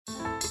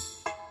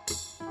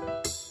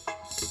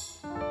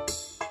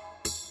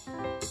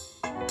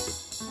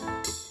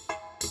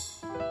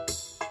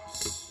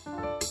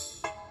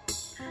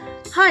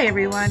Hi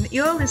everyone,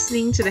 you're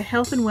listening to the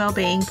Health and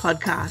Wellbeing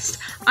Podcast.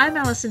 I'm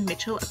Alison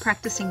Mitchell, a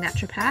practicing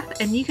naturopath,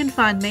 and you can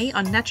find me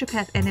on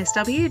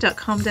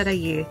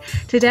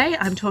naturopathnsw.com.au. Today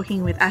I'm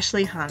talking with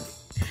Ashley Hunt.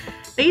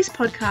 These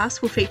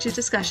podcasts will feature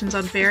discussions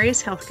on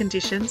various health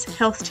conditions,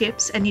 health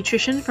tips, and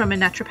nutrition from a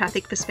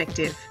naturopathic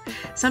perspective.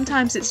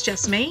 Sometimes it's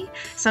just me,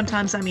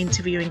 sometimes I'm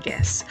interviewing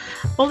guests.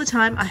 All the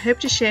time, I hope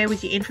to share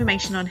with you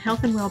information on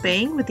health and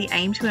well-being with the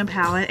aim to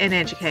empower and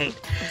educate.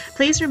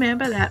 Please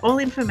remember that all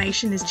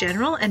information is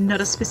general and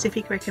not a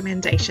specific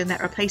recommendation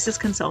that replaces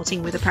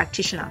consulting with a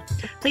practitioner.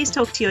 Please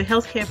talk to your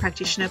healthcare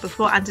practitioner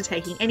before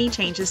undertaking any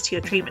changes to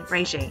your treatment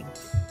regime.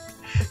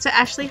 So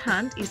Ashley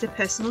Hunt is a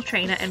personal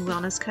trainer and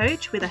wellness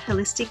coach with a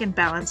holistic and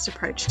balanced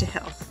approach to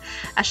health.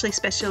 Ashley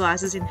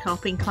specialises in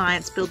helping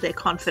clients build their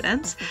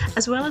confidence,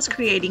 as well as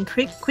creating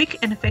quick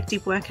and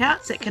effective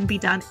workouts that can be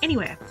done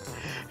anywhere.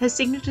 Her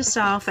signature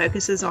style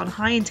focuses on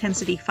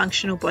high-intensity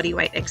functional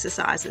bodyweight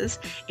exercises,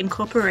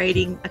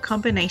 incorporating a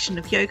combination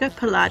of yoga,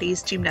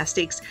 Pilates,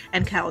 gymnastics,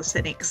 and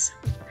calisthenics.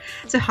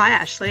 So hi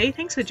Ashley,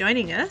 thanks for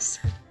joining us.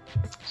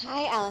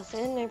 Hi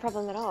Alison, no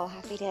problem at all.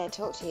 Happy to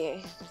talk to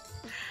you.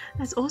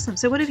 That's awesome.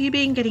 So what have you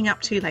been getting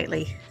up to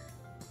lately?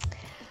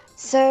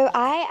 So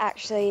I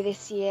actually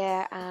this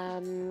year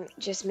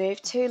just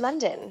moved to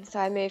London. So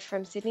I moved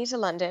from Sydney to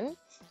London.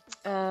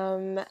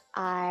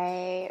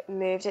 I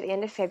moved at the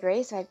end of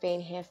February, so I've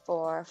been here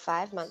for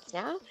 5 months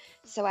now.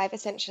 So I've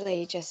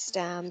essentially just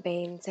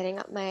been setting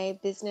up my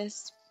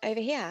business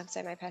over here,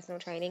 so my personal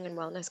training and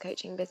wellness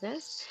coaching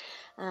business,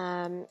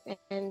 and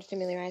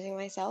familiarising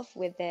myself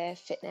with the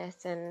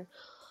fitness and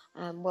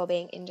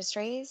wellbeing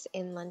industries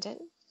in London.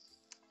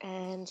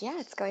 And yeah,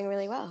 it's going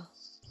really well.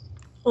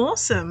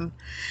 Awesome.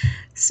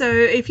 So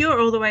if you're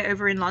all the way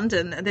over in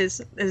London, there's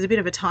a bit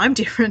of a time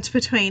difference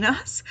between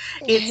us.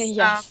 It's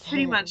Yes,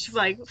 pretty much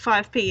like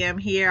 5 p.m.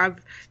 here. I've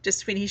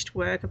just finished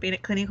work. I've been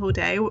at clinic all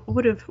day.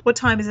 What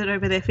time is it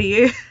over there for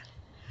you?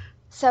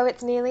 So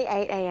it's nearly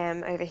 8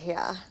 a.m. over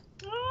here.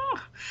 Oh,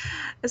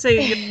 so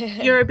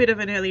you're a bit of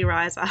an early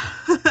riser.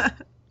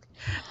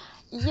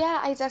 Yeah,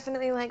 I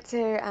definitely like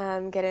to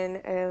get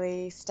an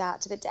early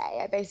start to the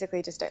day. I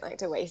basically just don't like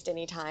to waste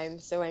any time,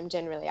 so I'm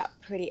generally up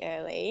pretty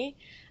early.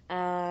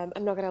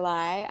 I'm not gonna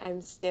lie,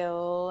 I'm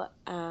still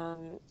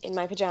in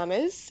my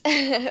pajamas.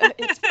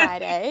 It's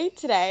Friday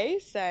today,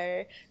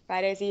 so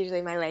Fridays are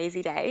usually my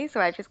lazy day. So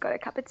I've just got a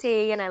cup of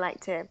tea, and I like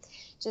to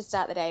just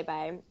start the day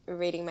by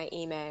reading my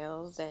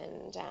emails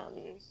and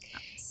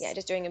yeah,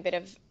 just doing a bit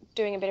of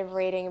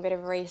reading, a bit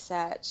of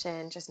research,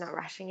 and just not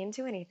rushing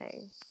into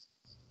anything.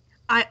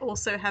 I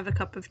also have a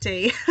cup of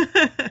tea.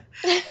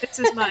 This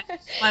is my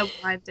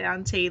wind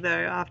down tea though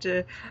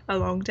after a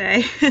long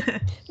day.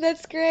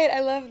 That's great.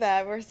 I love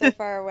that. We're so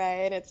far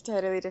away and it's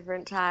totally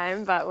different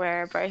time, but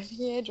we're both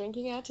here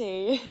drinking our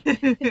tea.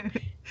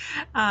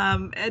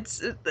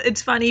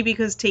 It's funny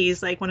because tea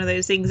is like one of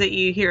those things that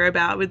you hear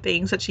about with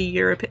being such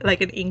a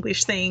like an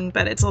English thing,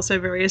 but it's also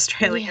very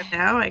Australian Yeah.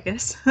 now, I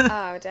guess.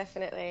 Oh,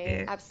 definitely.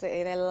 Yeah.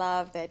 Absolutely. They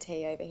love their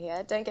tea over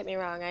here. Don't get me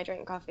wrong, I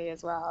drink coffee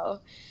as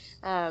well.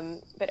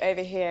 But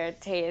over here,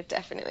 tea is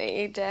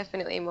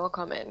definitely more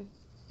common.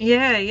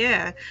 Yeah,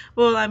 yeah.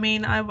 Well, I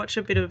mean, I watch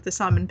a bit of the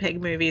Simon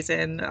Pegg movies,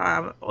 and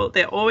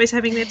they're always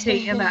having their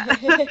tea and that.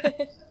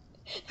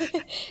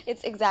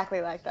 It's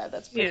exactly like that.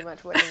 That's Yeah. pretty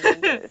much what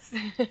England is.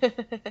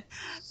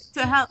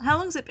 So how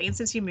long has it been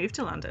since you moved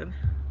to London?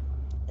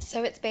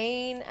 So it's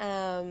been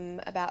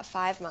about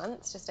 5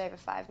 months, just over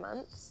 5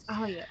 months.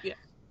 Oh yeah, yeah.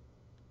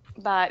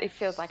 But it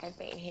feels like I've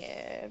been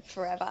here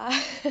forever.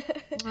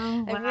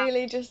 Oh I've wow.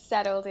 really just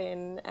settled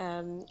in.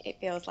 It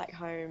feels like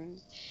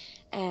home,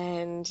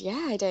 and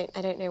yeah, I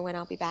don't know when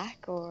I'll be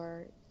back,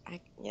 or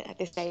yeah, at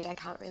this stage, I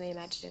can't really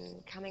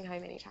imagine coming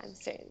home anytime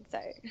soon. So,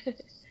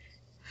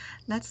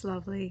 That's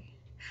lovely.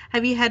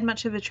 Have you had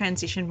much of a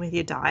transition with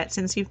your diet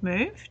since you've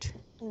moved?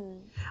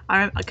 mm.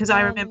 I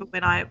remember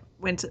when I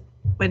went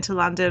to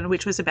London,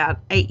 which was about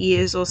 8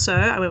 years or so.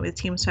 I went with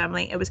Tim's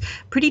family. It was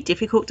pretty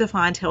difficult to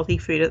find healthy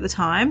food at the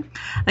time.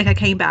 Like I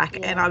came back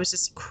and Yeah. I was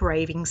just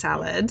craving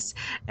salads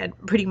and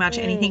pretty much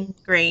Mm. anything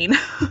green.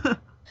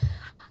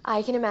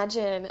 I can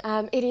imagine.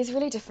 It is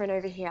really different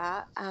over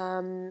here.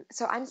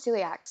 So I'm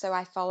celiac, so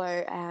I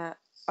follow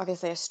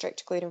obviously a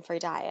strict gluten-free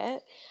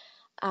diet.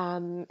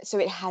 So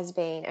it has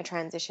been a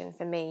transition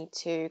for me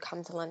to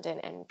come to London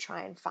and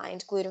try and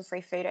find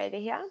gluten-free food over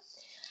here.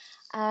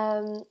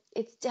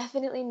 It's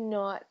definitely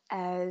not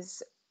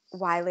as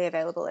widely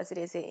available as it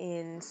is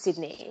in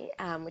Sydney,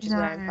 which is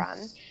where I'm No. from.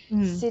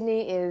 Mm.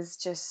 Sydney is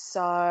it's just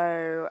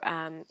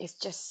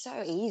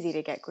so easy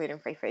to get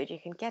gluten-free food. You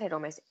can get it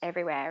almost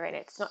everywhere, and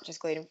it's not just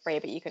gluten-free,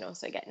 but you can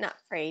also get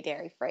nut-free,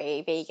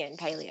 dairy-free, vegan,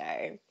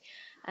 paleo.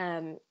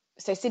 Um,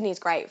 so Sydney is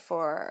great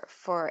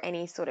for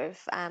any sort of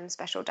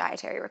special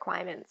dietary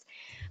requirements.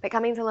 But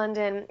coming to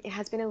London, it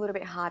has been a little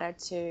bit harder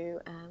to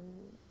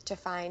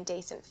find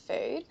decent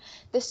food.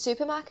 The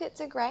supermarkets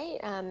are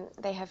great.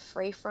 They have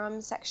free from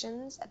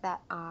sections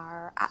that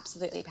are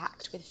absolutely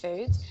packed with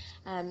foods,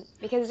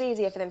 because it's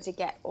easier for them to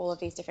get all of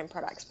these different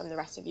products from the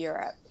rest of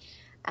Europe,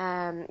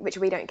 which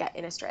we don't get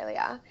in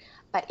Australia.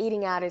 but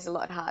eating out is a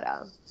lot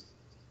harder.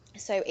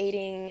 So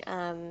eating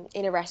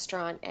in a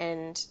restaurant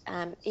and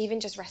even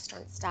just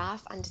restaurant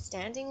staff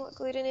understanding what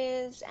gluten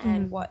is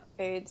and Mm. what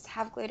foods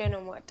have gluten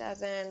and what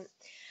doesn't.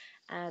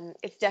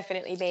 It's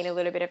definitely been a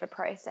little bit of a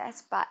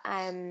process, but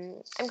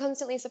I'm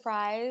constantly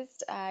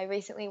surprised. I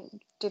recently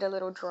did a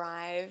little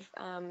drive,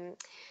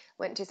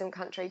 went to some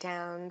country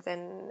towns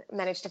and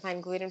managed to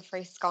find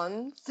gluten-free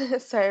scones.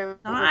 So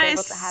was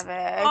able to Nice. have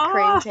a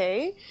cream Oh,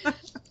 tea,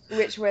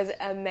 which was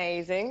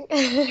amazing.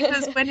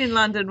 because when in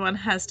London, one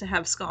has to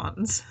have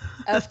scones.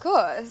 Of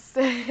course.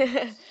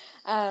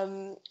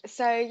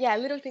 So yeah,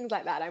 little things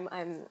like that.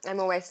 I'm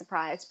always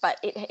surprised, but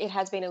it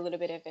has been a little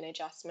bit of an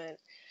adjustment.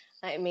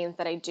 It means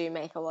that I do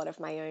make a lot of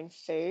my own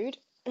food,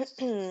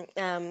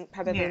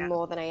 probably Yeah.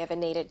 more than I ever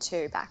needed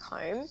to back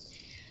home.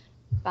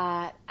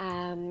 But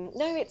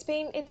no, it's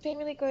been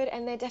really good,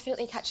 and they're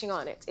definitely catching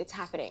on. It's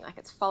happening. Like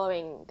it's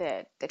following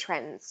the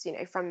trends,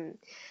 from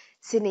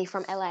Sydney,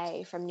 from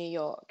LA, from New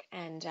York,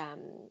 and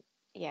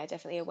yeah,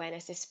 definitely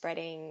awareness is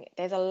spreading.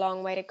 There's a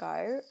long way to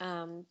go,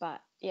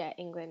 but yeah,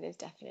 England is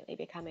definitely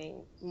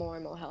becoming more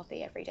and more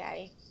healthy every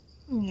day.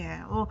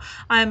 Yeah, well,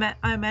 I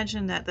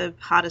imagine that the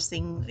hardest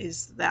thing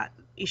is that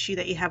issue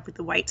that you have with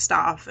the wait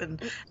staff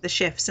and the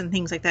chefs and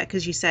things like that,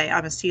 because you say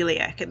I'm a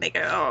celiac and they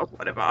go, oh,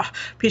 whatever,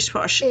 pish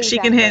posh, she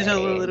can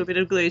handle a little Exactly. bit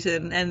of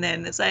gluten, and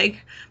then it's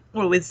like,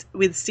 well, with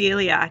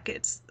celiac,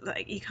 it's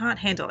like you can't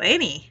handle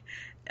any,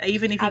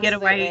 even if you get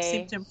away Absolutely.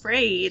 symptom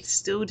free, it's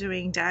still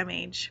doing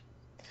damage.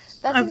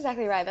 That's Um,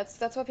 exactly right.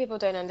 That's what people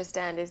don't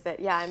understand is that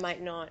yeah, I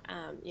might not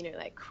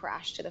like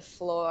crash to the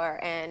floor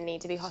and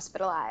need to be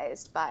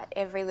hospitalized, but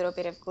every little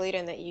bit of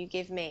gluten that you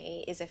give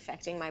me is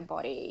affecting my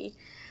body,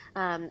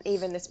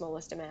 even the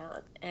smallest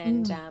amount,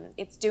 and mm, um,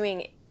 it's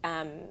doing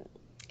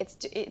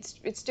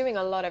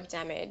a lot of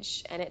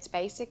damage, and it's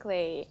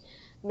basically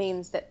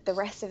means that the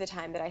rest of the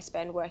time that I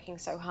spend working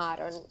so hard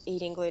on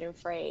eating gluten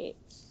free,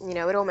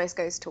 it almost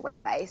goes to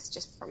waste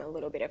just from a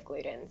little bit of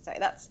gluten. So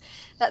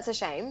that's a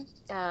shame.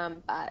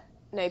 But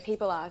no,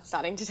 people are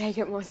starting to take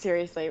it more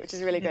seriously, which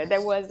is really good. yeah.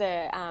 There was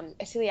a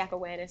celiac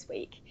awareness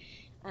week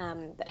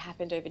that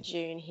happened over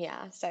June here,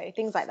 so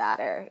things like that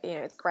are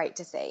it's great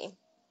to see.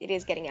 It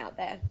is getting out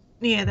there.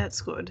 Yeah,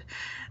 that's good.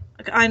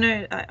 Like, I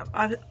know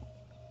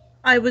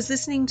I was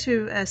listening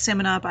to a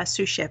seminar by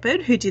Sue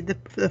Shepherd, who did the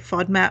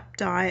FODMAP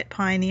diet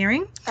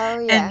pioneering, Oh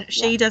yeah, and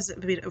yeah, she does a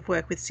bit of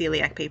work with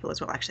celiac people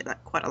as well, actually,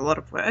 like quite a lot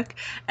of work.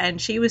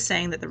 And she was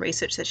saying that the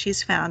research that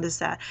she's found is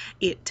that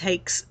it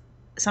takes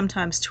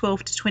sometimes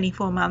 12 to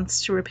 24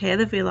 months to repair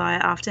the villi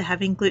after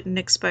having gluten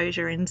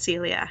exposure in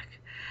celiac.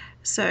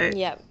 So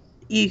yeah.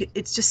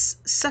 it's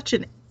just such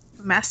a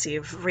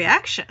massive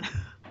reaction.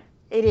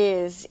 It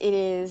is, it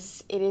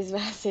is, it is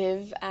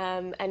massive.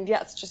 And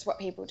that's just what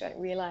people don't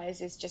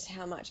realize is just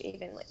how much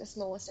even like the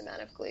smallest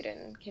amount of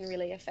gluten can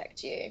really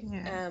affect you.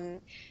 Yeah.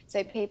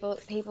 So people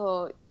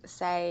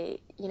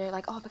say,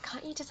 like, oh, but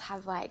can't you just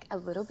have like a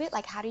little bit?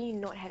 Like, how do you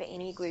not have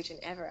any gluten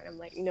ever? And I'm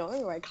like,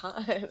 no, I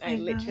can't. I I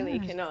literally know.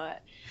 cannot.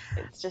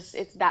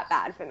 It's that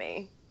bad for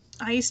me.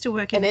 I used to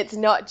work And in, it's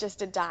not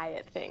just a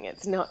diet thing.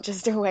 It's not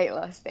just a weight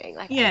loss thing.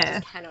 Like, I just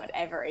yeah, cannot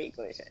ever eat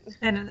gluten.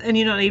 and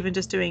you're not even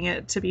just doing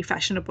it to be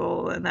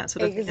fashionable and that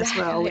sort of thing as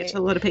well, which a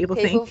Exactly. lot of people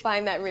People think.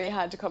 find that really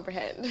hard to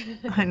comprehend.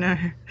 I know.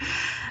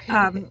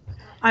 Um,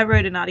 I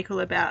wrote an article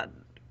about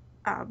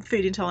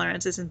food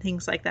intolerances and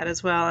things like that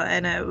as well,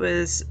 and it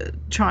was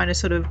trying to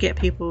sort of get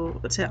people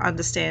to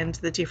understand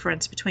the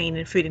difference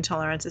between food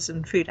intolerances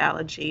and food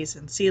allergies,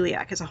 and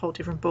celiac is a whole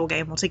different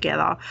ballgame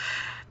altogether.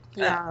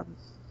 Yeah.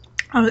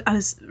 Um, I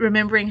was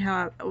remembering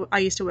how I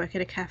used to work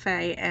at a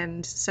cafe,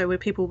 and so where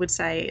people would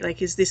say,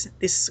 like, "Is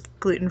this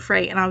gluten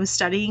free?" And I was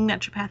studying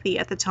naturopathy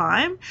at the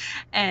time,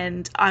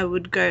 and I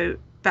would go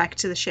back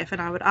to the chef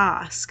and I would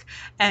ask,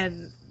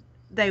 and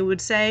they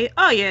would say,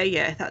 "Oh yeah,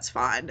 yeah, that's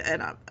fine,"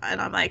 and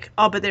I'm like,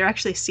 "Oh, but they're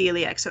actually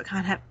celiac, so it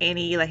can't have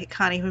any, like, it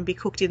can't even be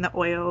cooked in the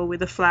oil with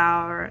the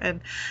flour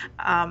and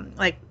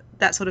like."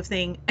 That sort of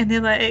thing, and they're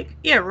like,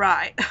 "Yeah,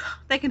 right,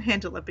 they can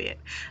handle a bit."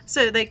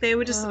 So like they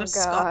were just sort Oh of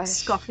gosh.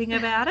 scoffing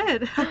about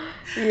it.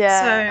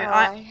 So Yeah. Oh,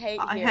 I I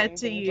hate I had hearing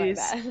to things like use,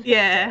 that.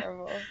 That's yeah,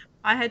 terrible.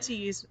 I had to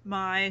use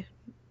my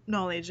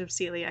knowledge of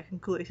celiac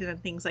and gluten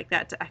and things like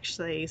that to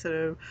actually sort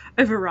of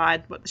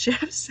override what the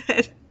chef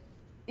said.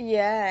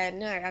 Yeah,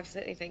 no,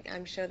 absolutely think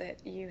I'm sure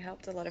that you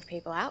helped a lot of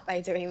people out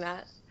by doing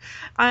that.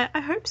 I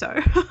hope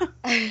so.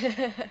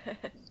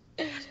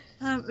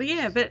 But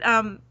yeah, but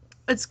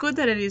it's good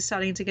that it is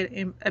starting to get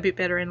a bit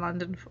better in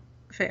London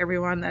for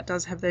everyone that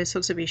does have those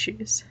sorts of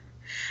issues.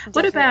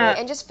 What Definitely. about,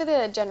 And just for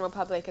the general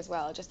public as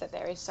well, just that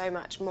there is so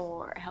much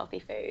more healthy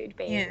food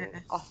yeah, being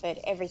offered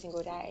every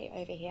single day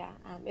over here.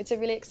 It's a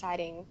really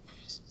exciting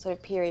sort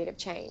of period of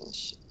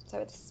change. So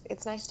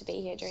it's nice to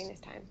be here during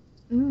this time.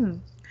 mm.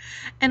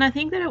 And I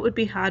think that it would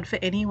be hard for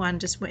anyone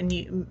just when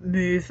you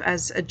move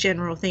as a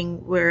general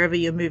thing wherever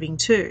you're moving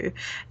to,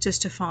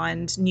 just to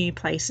find new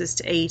places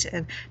to eat.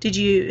 And did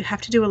you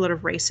have to do a lot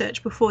of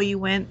research before you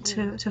went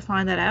Mm. to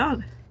find that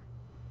out?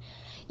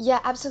 Yeah,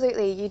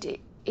 absolutely. You do.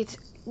 it's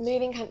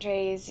moving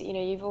countries,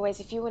 you've always,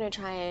 if you want to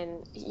try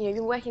and, you've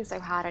been working so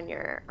hard on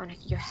your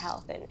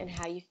health and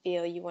how you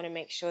feel, you want to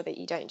make sure that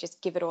you don't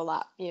just give it all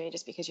up,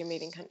 just because you're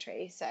moving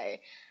countries. So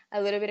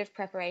a little bit of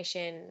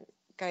preparation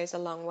goes a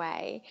long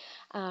way.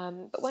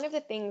 But one of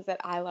the things that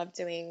I love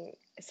doing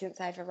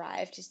since I've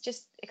arrived is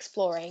just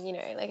exploring,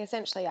 like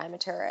essentially I'm a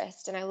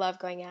tourist and I love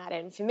going out.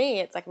 And for me,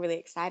 it's like really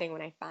exciting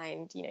when I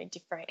find,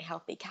 different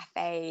healthy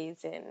cafes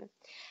and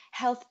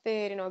health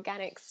food and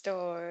organic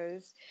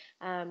stores.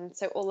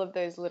 So all of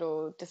those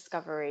little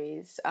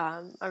discoveries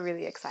are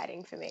really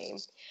exciting for me.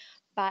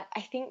 But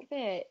I think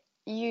that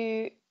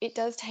it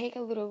does take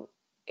a little,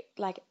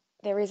 like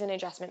there is an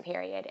adjustment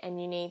period,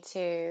 and you need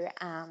to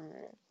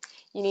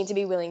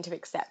be willing to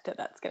accept that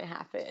that's going to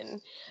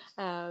happen.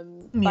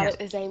 But Yeah. at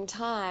the same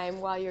time,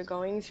 while you're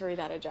going through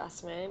that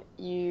adjustment,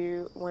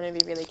 you want to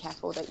be really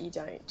careful that you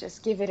don't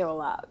just give it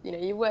all up.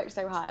 You worked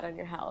so hard on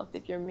your health.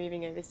 If you're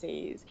moving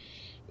overseas,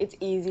 it's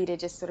easy to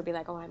just sort of be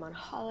like, oh, I'm on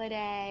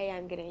holiday.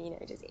 I'm going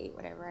to, just eat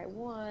whatever I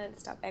want,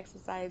 stop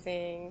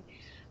exercising.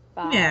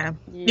 But Yeah.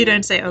 You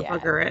don't say, oh, yeah,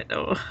 bugger it,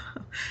 or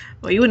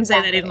well, you wouldn't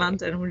say that in exactly.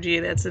 London, would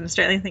you? That's an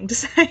Australian thing to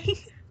say.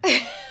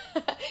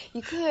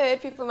 You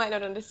could, people might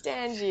not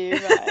understand you,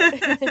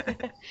 but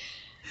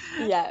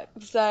yeah.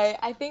 So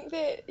I think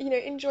that,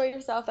 enjoy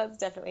yourself. That's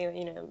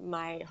definitely,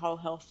 my whole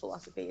health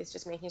philosophy is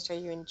just making sure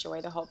you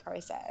enjoy the whole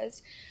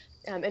process.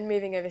 And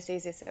moving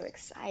overseas is so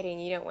exciting.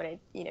 You don't want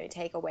to,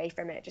 take away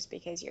from it just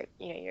because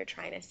you're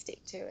trying to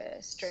stick to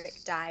a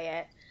strict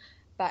diet.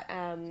 But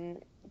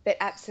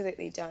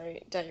absolutely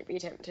don't be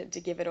tempted to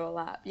give it all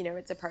up.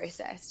 It's a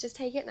process. Just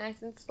take it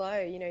nice and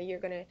slow. You're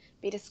going to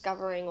be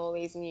discovering all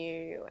these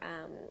new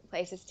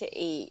places to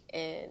eat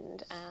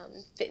and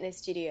fitness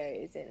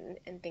studios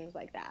and things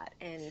like that.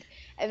 And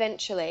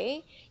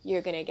eventually,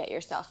 you're going to get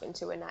yourself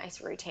into a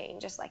nice routine,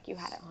 just like you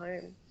had at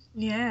home.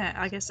 Yeah,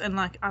 I guess, and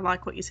like I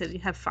like what you said. You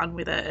have fun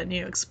with it, and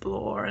you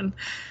explore, and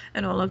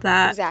all of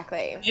that.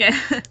 Exactly. Yeah.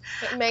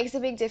 It makes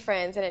a big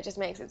difference, and it just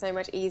makes it so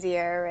much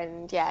easier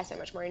and, yeah, so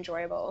much more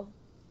enjoyable.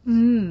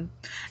 Mm.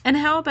 And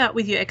how about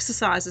with your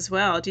exercise as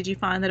well? Did you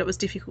find that it was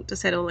difficult to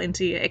settle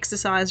into your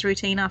exercise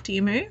routine after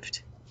you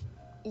moved?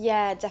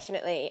 Yeah,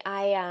 definitely.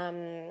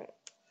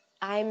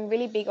 I'm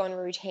really big on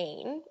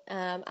routine.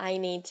 I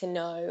need to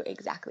know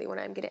exactly when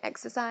I'm going to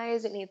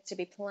exercise. It needs to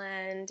be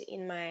planned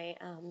in my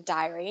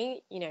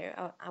diary,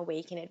 a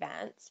week in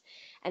advance,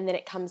 and then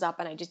it comes up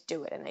and I just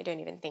do it and I don't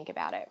even think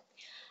about it.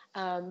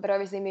 But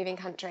obviously, moving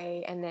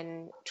country and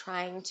then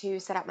trying to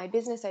set up my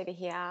business over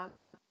here,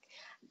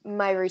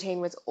 my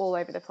routine was all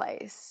over the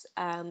place.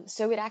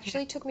 So it Yeah.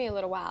 actually took me a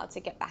little while to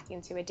get back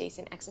into a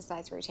decent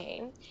exercise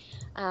routine.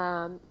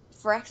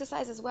 For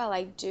exercise as well,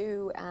 I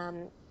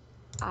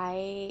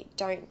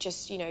don't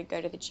just,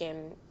 go to the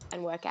gym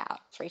and work out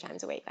 3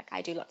 times a week. Like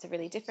I do lots of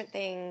really different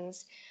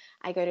things.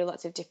 I go to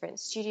lots of different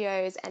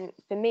studios, and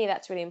for me,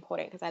 that's really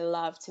important because I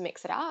love to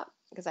mix it up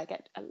because I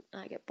get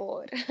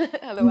bored Mm.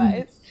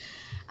 otherwise.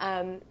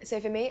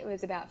 So for me, it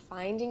was about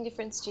finding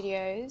different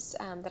studios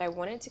that I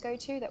wanted to go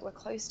to that were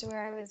close to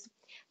where I was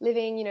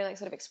living. Like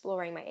sort of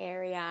exploring my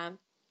area.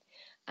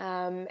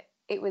 Um,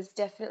 it was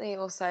definitely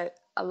also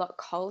a lot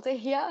colder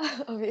here,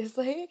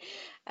 obviously,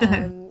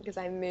 because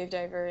I moved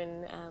over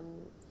in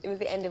it was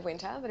the end of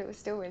winter, but it was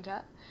still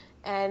winter,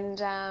 and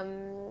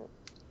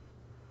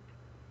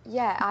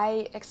yeah,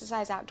 I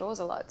exercise outdoors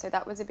a lot, so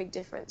that was a big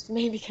difference for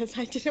me because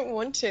I didn't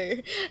want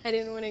to. I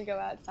didn't want to go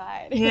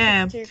outside. It was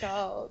Yeah. too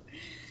cold.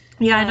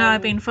 Yeah, I know. I've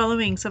Um, been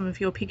following some of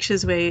your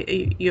pictures where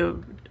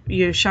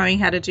you're showing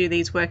how to do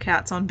these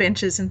workouts on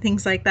benches and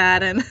things like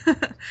that, and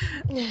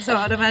so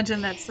I'd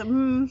imagine that's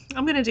I'm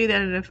going to do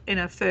that in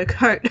a fur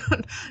coat,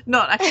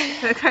 not actually a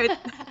fur coat.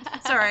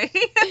 Sorry,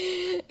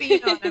 but you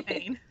know what I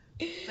mean,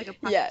 like a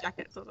puffy yeah,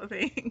 jacket sort of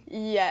thing.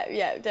 yeah,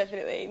 yeah,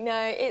 definitely.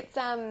 No, it's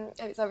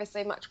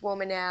obviously much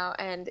warmer now,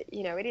 and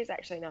it is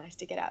actually nice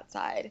to get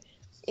outside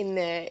in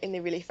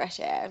the really fresh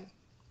air,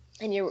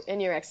 and you're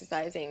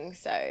exercising,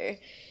 so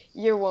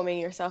you're warming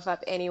yourself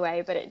up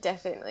anyway. But it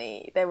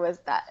definitely there was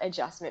that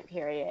adjustment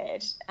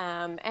period,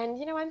 and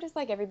I'm just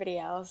like everybody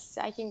else.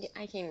 I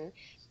can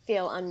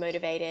feel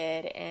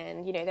unmotivated,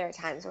 and there are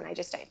times when I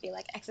just don't feel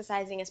like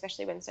exercising,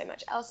 especially when so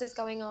much else is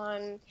going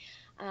on.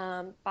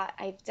 But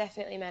I've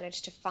definitely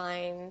managed to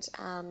find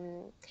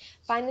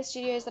the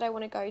studios that I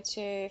want to go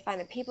to, find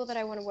the people that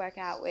I want to work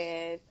out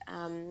with,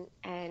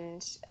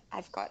 and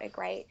I've got a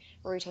great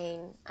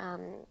routine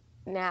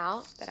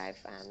now that I've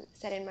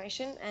set in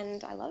motion,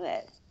 and I love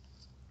it.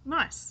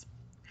 Nice.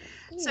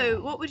 Yeah.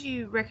 So, what would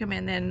you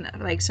recommend then?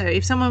 Like, so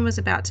if someone was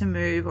about to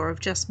move or have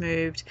just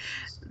moved,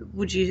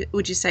 would you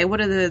say what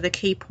are the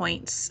key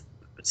points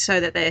so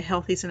that their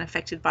health isn't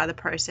affected by the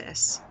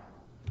process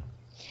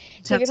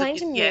in So if you're terms of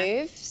planning to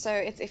yeah. move, so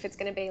if it's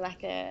going to be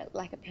like a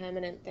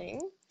permanent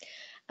thing,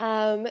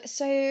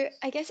 so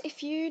I guess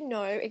if you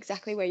know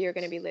exactly where you're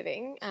going to be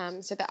living,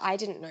 so that I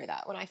didn't know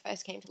that when I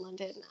first came to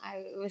London,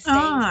 I was staying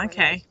Oh, somewhere and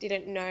I okay.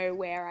 didn't know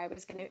where I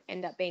was going to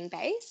end up being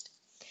based.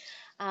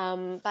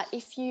 But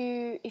if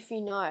you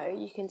know,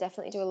 you can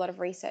definitely do a lot of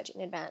research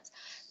in advance.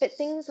 But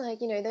things like,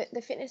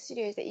 the fitness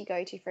studios that you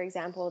go to, for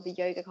example, the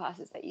yoga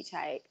classes that you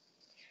take,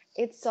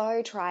 it's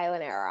so trial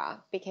and error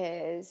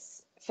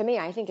because for me,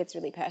 I think it's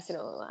really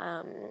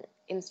personal.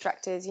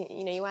 Instructors, you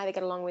either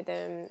get along with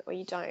them or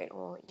you don't,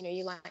 or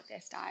you like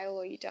their style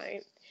or you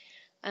don't.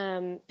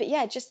 But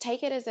yeah, just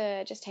take it as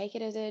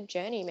a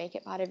journey. Make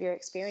it part of your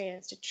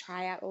experience to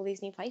try out all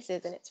these new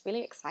places, and it's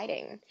really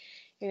exciting.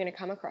 You're going to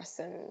come across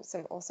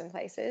some awesome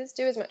places.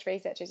 Do as much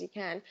research as you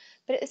can,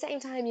 but at the same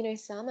time,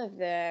 some of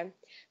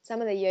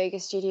the yoga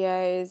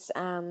studios,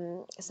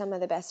 some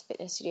of the best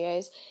fitness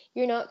studios,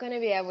 you're not going to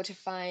be able to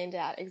find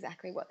out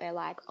exactly what they're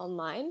like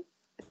online.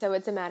 So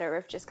it's a matter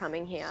of just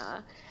coming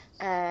here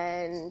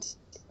and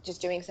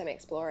just doing some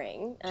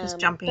exploring. Just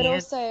jumping But in.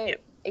 also,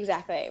 Yep.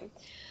 exactly.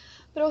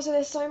 But also,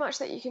 there's so much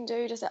that you can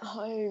do just at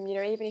home.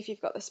 Even if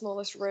you've got the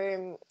smallest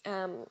room,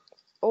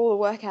 all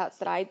the workouts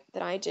that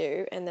I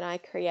do and that I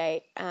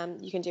create,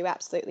 you can do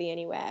absolutely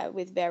anywhere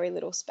with very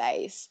little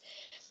space,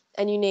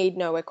 and you need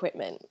no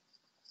equipment.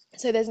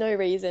 So there's no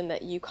reason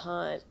that you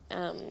can't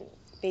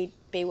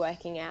be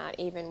working out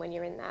even when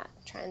you're in that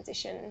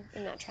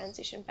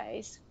transition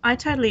phase. I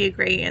totally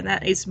agree, and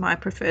that is my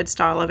preferred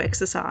style of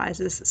exercise,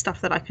 is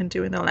stuff that I can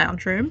do in the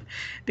lounge room,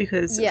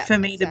 because Yeah, for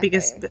me the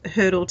biggest exactly.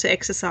 hurdle to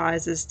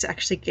exercise is to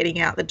actually getting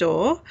out the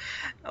door,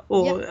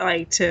 or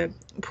Yep.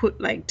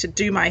 to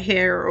do my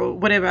hair or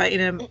whatever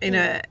in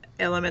a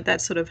element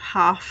that's sort of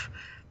half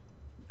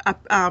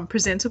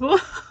presentable.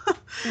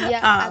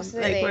 Yeah, Like,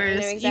 absolutely. I know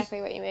whereas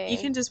exactly what you you mean.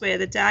 can just wear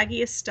the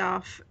daggiest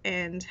stuff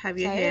and have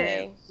your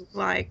hair Totally.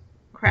 like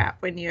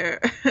crap when you're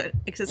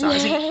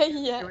exercising. Yeah,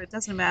 yeah. It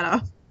doesn't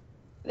matter.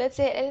 That's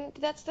it, and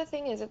that's the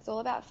thing is it's all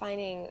about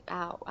finding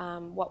out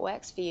what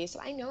works for you.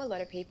 So I know a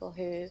lot of people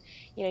who,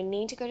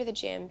 need to go to the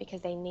gym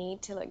because they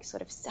need to like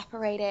sort of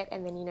separate it,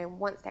 and then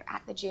once they're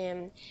at the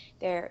gym,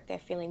 they're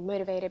feeling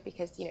motivated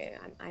because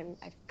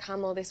I've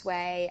come all this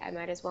way, I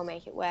might as well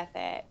make it worth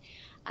it.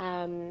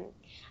 Um,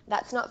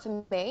 that's not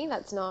for me.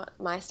 That's not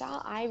my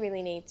style. I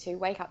really need to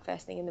wake up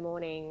first thing in the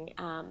morning,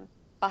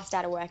 bust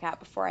out a workout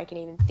before I can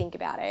even think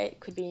about it. It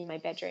could be in my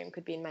bedroom,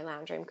 could be in my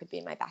lounge room, could be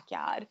in my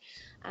backyard,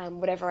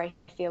 whatever I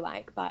feel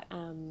like. But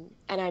and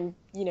I'm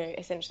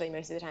essentially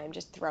most of the time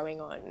just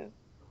throwing on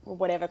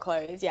whatever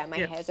clothes. Yeah, my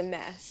Yeah. hair's a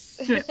mess.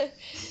 Yeah.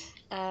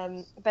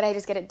 But I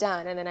just get it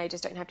done, and then I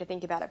just don't have to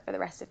think about it for the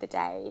rest of the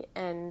day,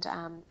 and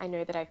I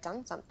know that I've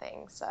done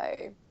something. So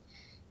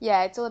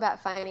yeah, it's all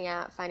about finding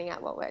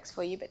out what works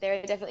for you. But there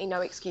are definitely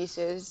no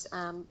excuses.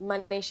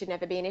 Money should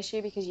never be an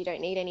issue because you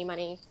don't need any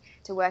money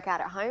to work out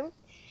at home.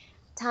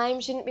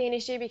 Time shouldn't be an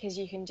issue because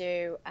you can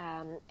do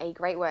a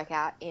great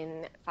workout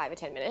in 5 or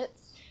 10 minutes.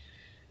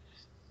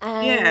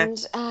 Yeah.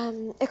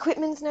 And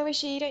equipment's no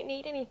issue. You don't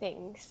need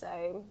anything,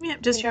 so Yeah,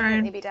 it can just your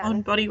definitely own be own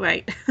done. body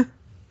weight.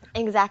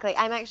 Exactly.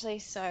 I'm actually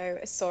so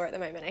sore at the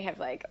moment. I have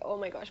like, oh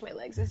my gosh, my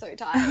legs are so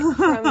tight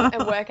from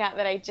a workout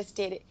that I just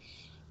did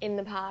in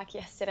the park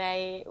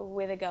yesterday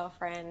with a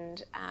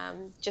girlfriend.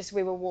 Just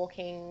we were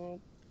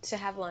walking to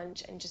have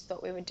lunch and just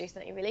thought we would do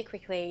something really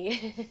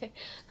quickly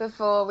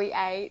before we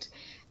ate.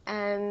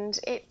 And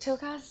it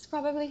took us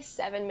probably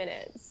 7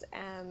 minutes,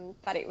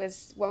 but it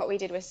was what we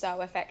did was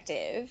so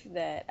effective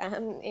that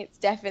it's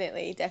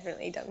definitely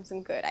done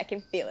some good. I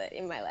can feel it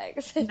in my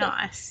legs.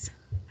 Nice.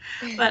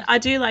 But I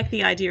do like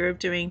the idea of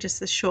doing just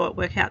the short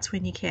workouts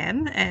when you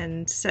can.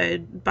 And so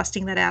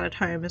busting that out at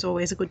home is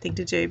always a good thing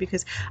to do,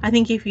 because I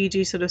think if you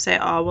do sort of say,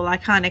 oh, well, I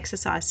can't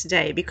exercise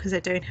today because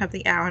I don't have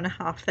the hour and a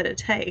half that it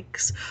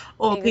takes,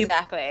 or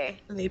Exactly.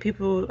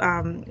 people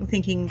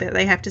thinking that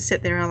they have to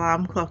set their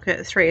alarm clock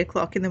at 3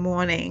 o'clock in the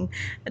morning.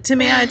 To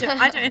me, I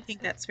don't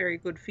think that's very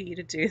good for you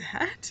to do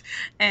that.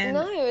 And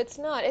No, it's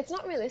not. It's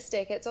not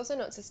realistic. It's also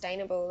not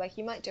sustainable. Like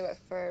you might do it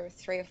for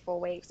 3 or 4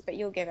 weeks, but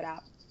you'll give it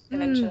up mm,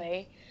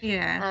 eventually.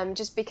 yeah,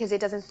 Just because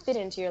it doesn't fit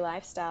into your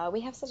lifestyle.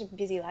 We have such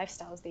busy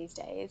lifestyles these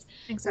days.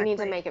 We need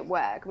to exactly. make it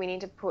work. We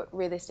need to put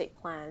realistic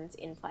plans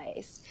in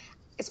place.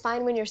 It's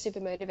fine when you're super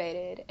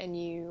motivated and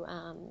you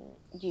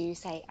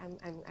say, I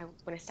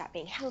want to start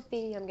being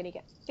healthy. I'm going to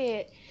get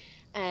fit,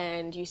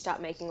 and you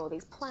start making all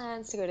these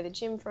plans to go to the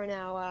gym for an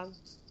hour,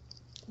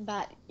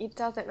 but it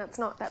doesn't, that's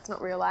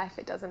not real life.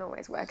 It doesn't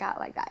always work out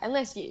like that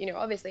unless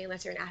obviously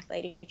unless you're an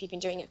athlete. If you've been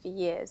doing it for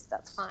years,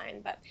 that's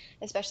fine, but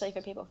especially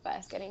for people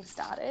first getting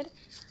started,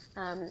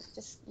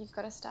 just you've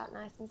got to start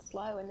nice and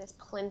slow, and there's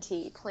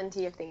plenty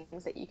of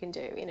things that you can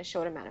do in a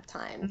short amount of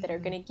time that are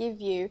Mm. going to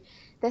give you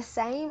the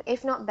same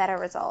if not better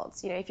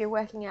results. If you're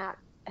working out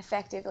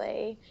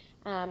effectively,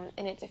 and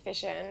it's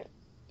efficient,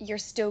 you're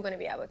still going to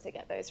be able to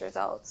get those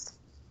results.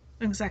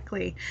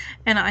 Exactly.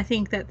 And I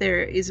think that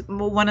there is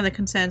one of the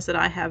concerns that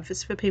I have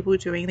is for people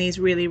doing these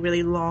really,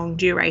 really long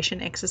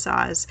duration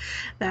exercise,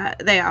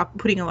 that they are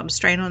putting a lot of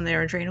strain on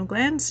their adrenal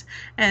glands.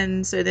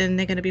 And so then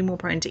they're going to be more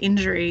prone to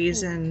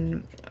injuries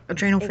and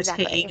adrenal fatigue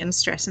Exactly. and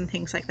stress and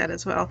things like that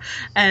as well.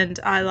 And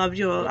I loved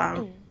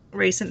your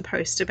recent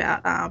post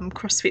about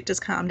CrossFit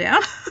Just Calm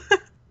Down.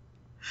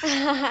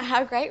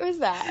 How great was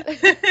that?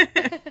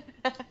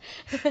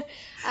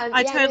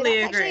 I Yeah, no, totally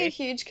that's actually a agree.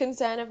 huge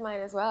concern of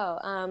mine as well.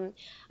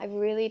 I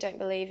really don't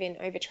believe in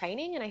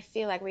overtraining, and I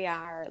feel like we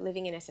are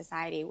living in a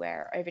society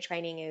where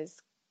overtraining is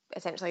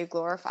essentially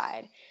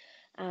glorified.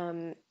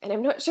 And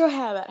I'm not sure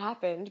how that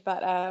happened,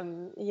 but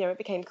it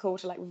became cool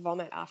to like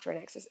vomit after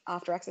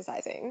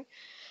exercising.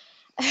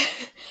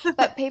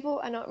 But people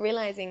are not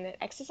realizing that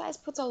exercise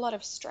puts a lot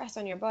of stress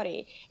on your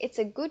body. It's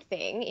a good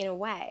thing in a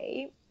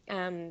way,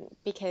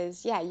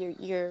 because yeah,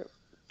 you're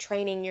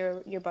training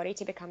your body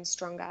to become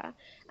stronger.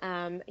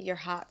 Your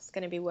heart's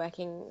going to be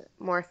working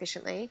more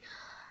efficiently,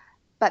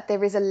 but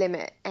there is a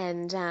limit,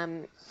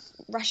 and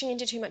rushing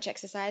into too much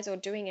exercise or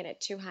doing it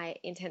at too high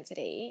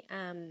intensity,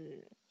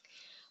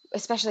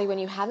 especially when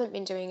you haven't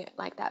been doing it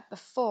like that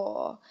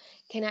before,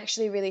 can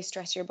actually really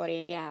stress your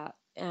body out,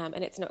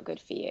 and it's not good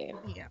for you.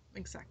 Yeah,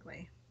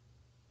 exactly.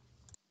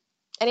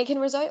 And it can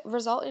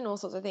result in all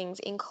sorts of things,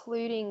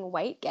 including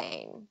weight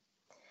gain,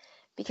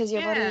 because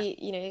your Yeah.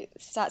 body,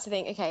 starts to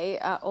think, okay,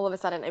 all of a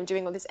sudden I'm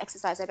doing all this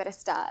exercise, I better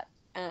start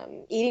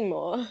eating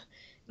more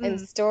and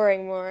Mm,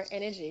 storing more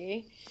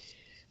energy.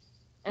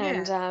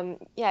 And yeah.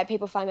 yeah,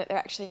 people find that they're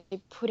actually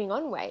putting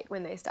on weight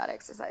when they start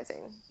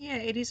exercising. Yeah,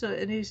 it is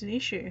an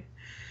issue.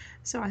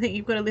 So I think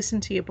you've got to listen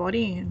to your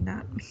body and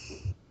that.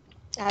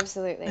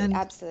 Absolutely, And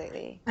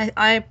absolutely.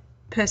 I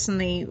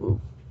personally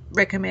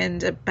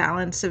recommend a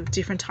balance of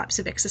different types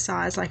of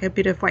exercise, like a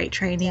bit of weight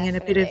training and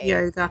a bit of Definitely.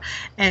 yoga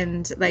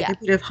and like Yeah. a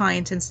bit of high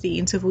intensity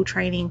interval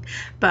training,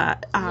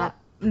 but Yep.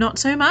 not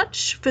so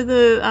much for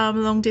the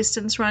long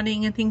distance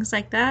running and things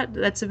like that.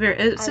 That's a very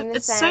I'm the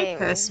it's so same.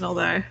 personal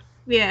though.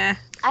 Yeah.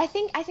 I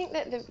think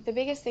that the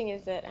biggest thing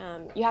is that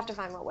you have to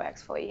find what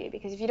works for you,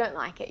 because if you don't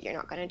like it, you're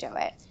not going to do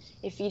it.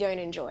 If you don't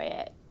enjoy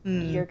it,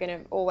 Mm, you're going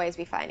to always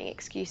be finding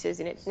excuses,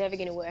 and it's never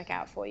going to work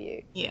out for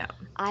you. yeah.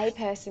 I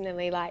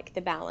personally like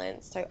the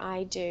balance. So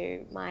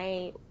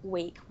my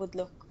week would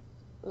look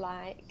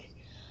like,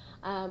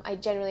 I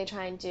generally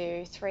try and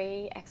do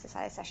 3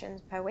 exercise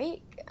sessions per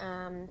week.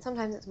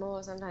 Sometimes it's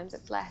more, sometimes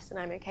it's less, and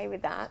I'm okay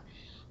with that.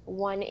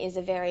 One is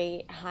a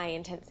very high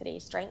intensity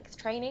strength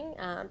training,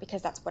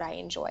 because that's what I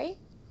enjoy.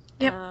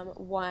 Yep.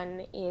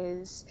 One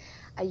is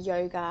a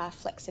yoga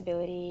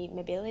flexibility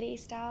mobility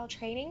style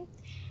training,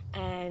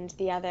 and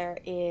the other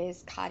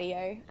is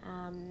cardio.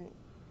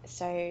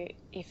 So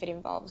if it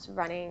involves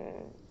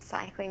running,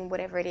 cycling,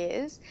 whatever it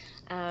is,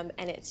 and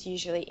it's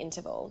usually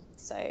interval.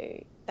 So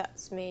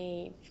that's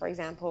me, for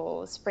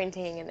example,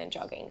 sprinting and then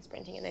jogging,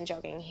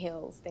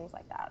 hills, things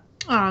like that.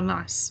 Oh,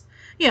 nice.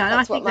 Yeah, I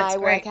That's what think that's my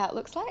great. workout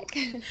looks like.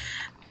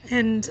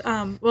 And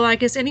well, I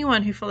guess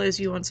anyone who follows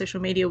you on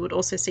social media would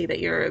also see that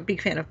you're a big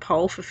fan of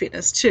pole for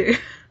fitness too.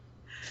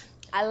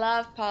 I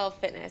love pole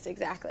fitness,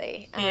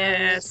 exactly.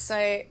 Yes.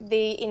 So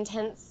the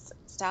intense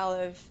style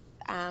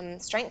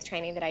of strength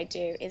training that I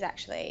do is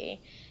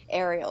actually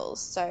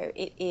aerials. So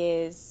it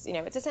is,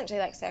 it's essentially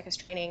like circus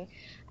training,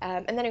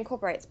 and then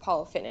incorporates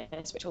pole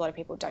fitness, which a lot of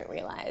people don't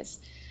realize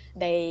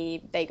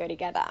they go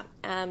together.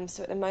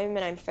 So at the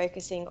moment, I'm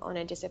focusing on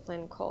a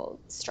discipline called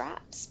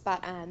straps,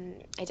 but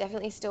I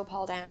definitely still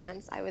pole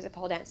dance. I was a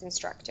pole dance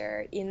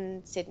instructor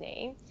in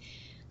Sydney.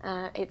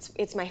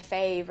 It's my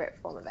favorite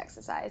form of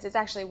exercise. It's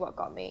actually what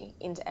got me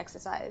into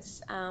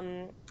exercise.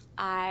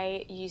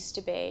 I used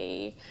to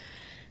be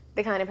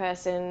the kind of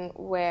person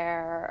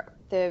where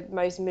the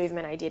most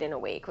movement I did in a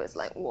week was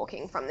like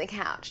walking from the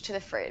couch to the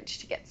fridge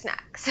to get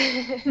snacks.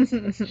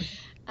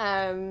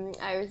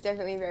 I was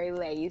definitely very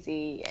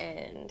lazy,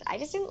 and I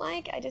just didn't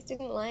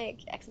like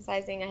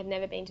exercising. I had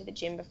never been to the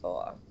gym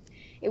before.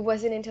 It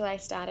wasn't until I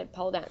started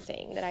pole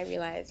dancing that I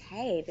realized,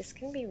 hey, this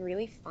can be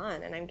really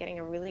fun, and I'm getting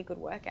a really good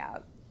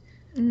workout.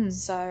 Mm.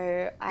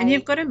 So And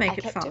you've I got to I make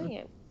it kept fun. doing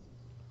it.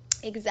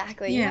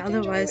 Exactly. You Yeah, have to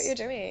enjoy what you're otherwise,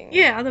 doing.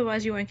 yeah,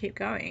 otherwise you won't keep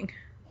going.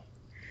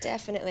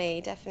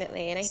 Definitely,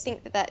 definitely. And I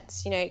think that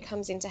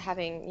comes into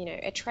having,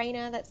 a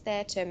trainer that's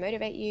there to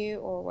motivate you,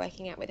 or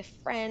working out with a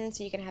friend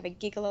so you can have a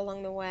giggle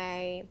along the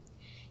way.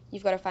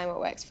 You've got to find what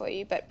works for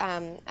you. But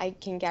I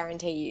can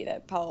guarantee you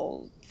that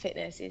pole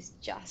fitness is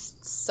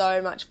just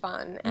so much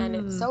fun, and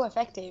it's Mm. so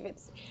effective.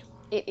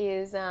 It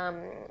is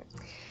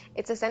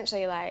it's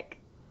essentially like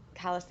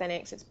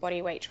calisthenics, it's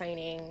body weight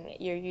training.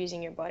 You're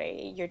using your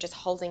body, you're just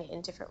holding it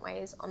in different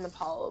ways on the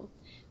pole.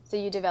 So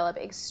you develop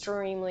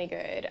extremely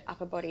good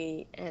upper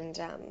body and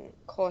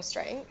core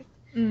strength,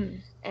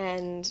 Mm.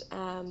 and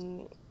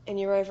um, and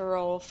your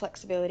overall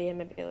flexibility and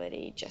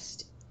mobility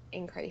just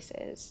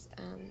increases.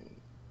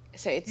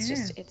 So it's Yeah.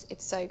 just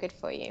it's so good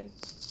for you.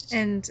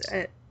 And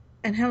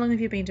how long have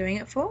you been doing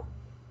it for?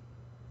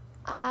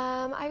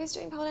 I was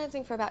doing pole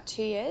dancing for about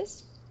 2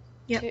 years,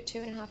 Yep.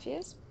 2.5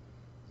 years.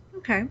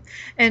 Okay.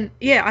 And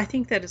yeah, I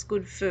think that is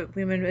good for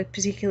women,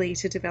 particularly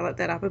to develop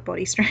that upper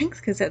body strength,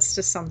 because that's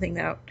just something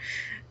that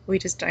we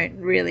just don't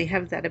really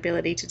have that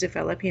ability to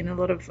develop in a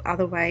lot of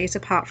other ways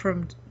apart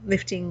from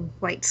lifting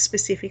weights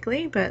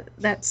specifically. But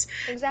that's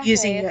Exactly.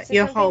 using It's just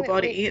your something whole that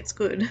body. It's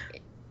good.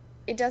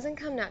 it doesn't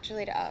come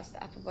naturally to us,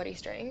 the upper body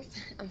strength,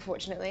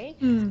 unfortunately.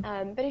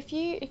 Mm. But if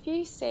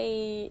you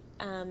see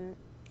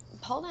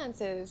pole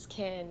dancers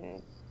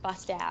can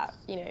bust out,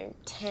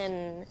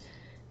 10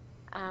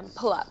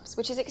 pull-ups,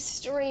 which is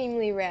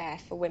extremely rare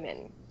for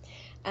women,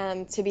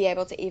 to be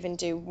able to even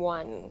do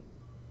one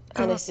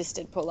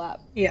unassisted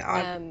pull-up.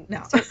 Yeah,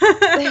 no. So,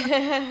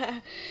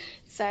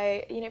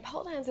 so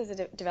pole dancers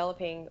are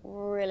developing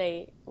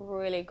really,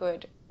 really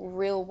good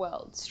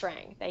real-world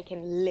strength. They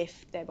can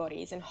lift their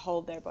bodies and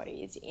hold their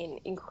bodies in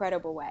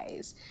incredible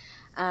ways.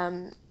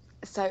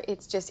 So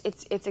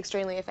it's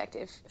extremely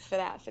effective for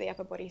that, for the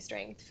upper body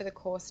strength, for the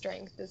core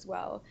strength as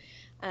well.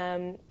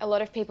 A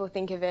lot of people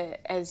think of it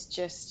as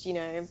just,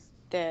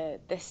 the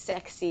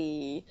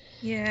sexy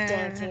Yeah.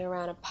 dancing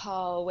around a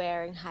pole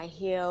wearing high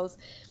heels,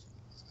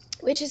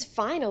 which is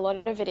fine. A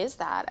lot of it is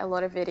that. A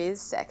lot of it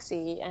is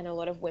sexy, and a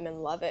lot of women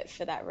love it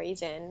for that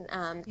reason.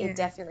 It Yeah.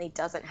 definitely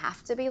doesn't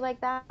have to be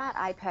like that.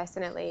 I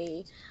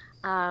personally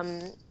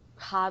um,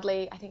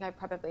 hardly. I think I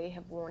probably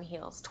have worn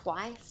heels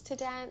twice to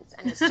dance,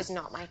 and it's just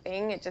not my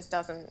thing. It just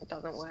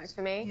doesn't work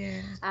for me.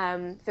 Yeah.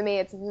 For me,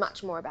 it's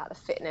much more about the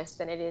fitness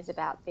than it is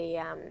about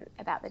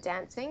the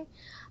dancing.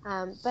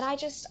 But I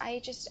just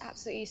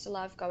absolutely used to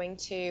love going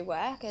to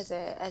work as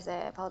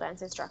a pole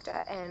dance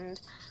instructor,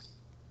 and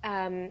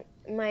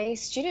my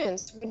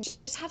students would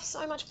just have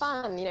so much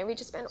fun. We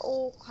just spend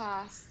all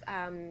class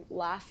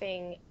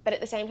laughing, but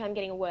at the same time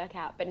getting a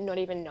workout, but not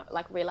even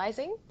like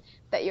realizing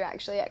that you're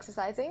actually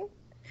exercising.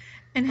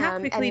 And how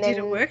quickly And did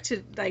it then, work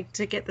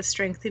to get the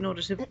strength in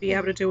order to be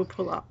able to do a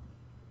pull up?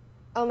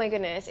 oh my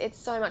goodness, it's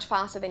so much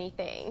faster than you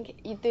think.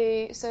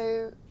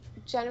 So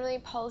generally,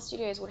 pole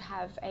studios would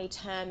have a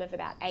term of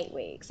about 8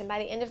 weeks, and by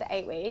the end of the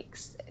 8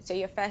 weeks, so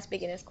your first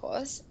beginner's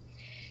course,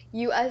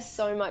 you are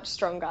so much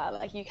stronger.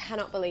 Like, you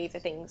cannot believe the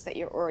things that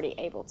you're already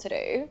able to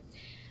do.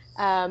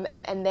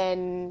 And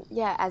then,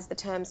 yeah, as the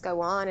terms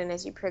go on and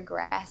as you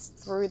progress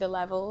through the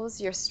levels,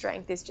 your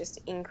strength is just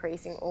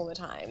increasing all the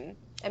time.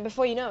 And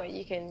before you know it,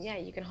 you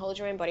can hold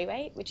your own body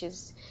weight, which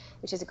is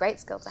a great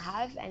skill to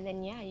have. And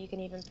then, yeah, you can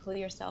even pull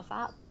yourself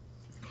up.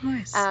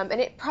 Nice. And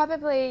it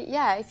probably,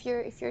 yeah, if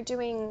you're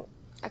doing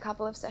a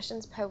couple of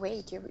sessions per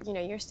week,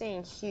 you're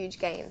seeing huge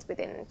gains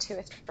within 2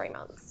 or 3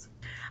 months.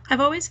 I've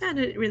always found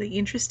it really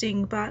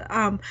interesting, but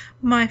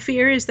my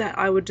fear is that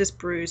I would just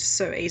bruise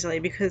so easily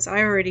because I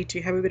already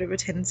do have a bit of a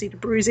tendency to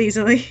bruise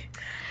easily.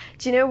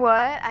 Do you know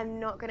what? I'm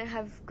not going to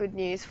have good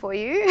news for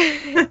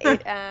you.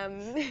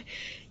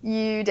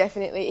 You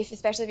definitely,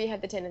 especially if you have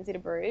the tendency to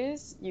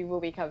bruise, you will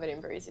be covered in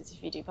bruises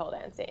if you do pole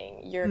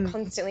dancing. You're Mm.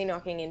 constantly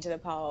knocking into the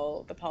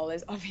pole. The pole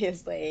is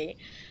obviously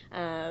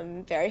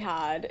very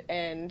hard,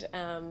 and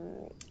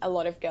a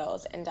lot of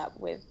girls end up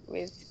with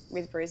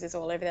bruises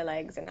all over their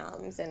legs and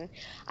arms. And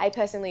I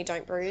personally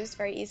don't bruise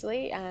very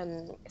easily,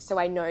 so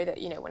I know that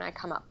when I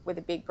come up with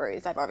a big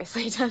bruise, I've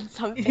obviously done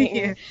something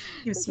Yeah,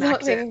 you've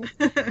smacked it. something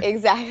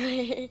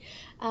exactly.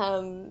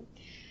 Um,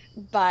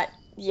 but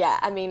yeah,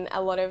 I mean,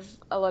 a lot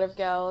of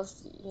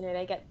girls,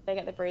 they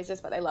get the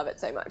bruises, but they love it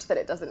so much that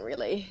it doesn't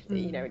really,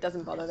 Mm. it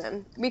doesn't bother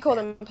them. We call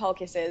them pole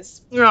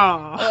kisses.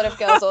 A lot of Oh,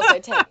 girls also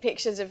take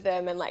pictures of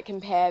them and like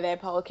compare their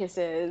pole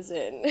kisses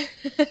and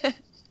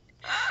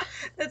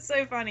that's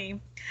so funny.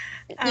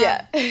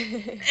 yeah.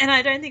 And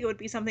I don't think it would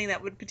be something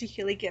that would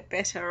particularly get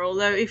better.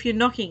 Although if you're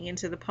knocking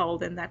into the pole,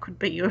 then that could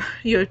be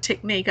your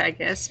technique, I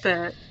guess.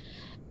 But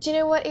Do you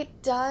know what it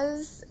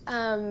does?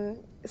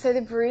 So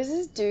the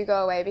bruises do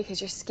go away because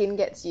your skin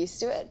gets used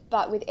to it,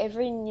 but with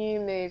every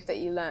new move that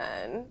you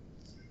learn,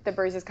 the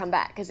bruises come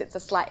back because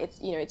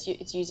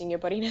it's using your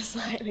body in a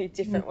slightly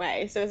different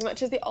way. So as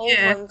much as the old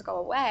yeah. ones go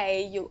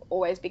away, you'll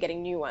always be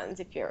getting new ones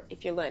if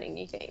you're learning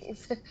new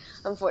things.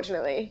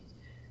 Unfortunately,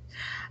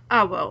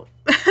 Oh well.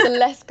 the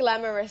less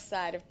glamorous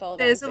side of pole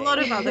There's a lot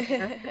of other dancing.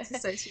 benefits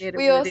associated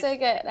We with it, also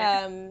get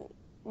isn't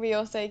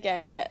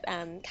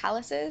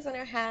calluses on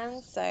our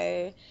hands,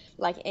 so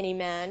like any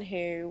man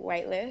who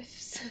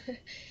weightlifts,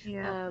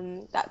 Yeah.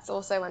 that's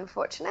also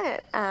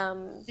unfortunate.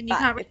 And you But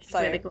can't it's really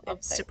wear the so it's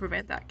gloves so to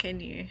prevent that, can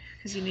you?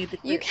 Because you need the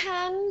you grip.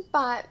 can,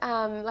 but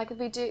like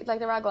we do, like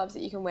there are gloves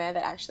that you can wear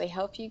that actually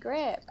help you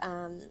grip.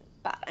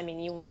 But I mean,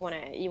 you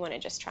wanna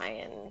just try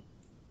and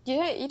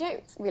you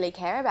don't really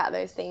care about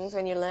those things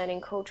when you're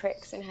learning cool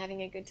tricks and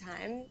having a good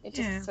time. It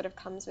just Yeah. sort of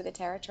comes with the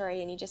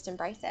territory, and you just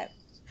embrace it.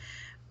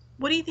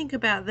 What do you think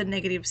about the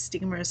negative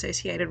stigma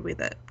associated with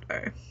it,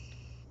 though?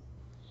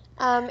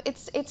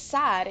 It's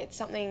sad. It's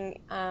something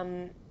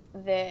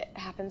that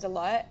happens a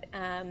lot.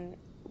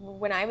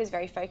 When I was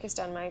very focused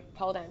on my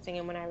pole dancing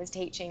and when I was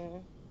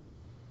teaching,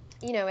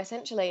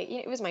 essentially,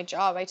 it was my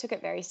job. I took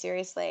it very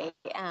seriously,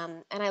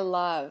 and I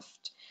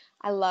loved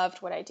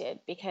what I did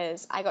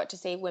because I got to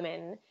see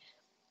women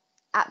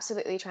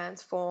absolutely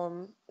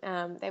transform.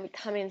 They would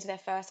come into their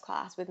first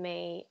class with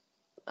me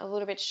a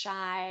little bit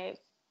shy,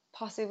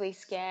 possibly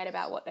scared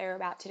about what they were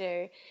about to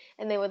do,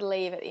 and they would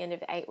leave at the end of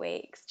the 8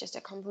 weeks just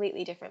a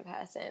completely different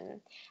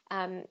person.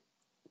 Um,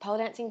 Pole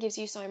dancing gives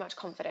you so much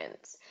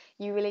confidence.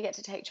 You really get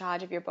to take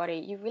charge of your body.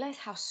 You realize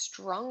how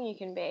strong you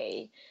can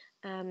be.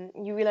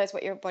 You realize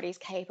what your body's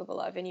capable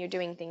of, and you're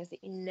doing things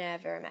that you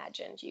never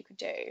imagined you could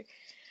do.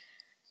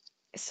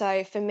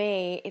 So for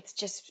me, it's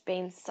just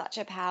been such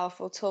a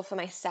powerful tool for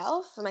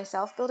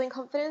myself building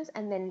confidence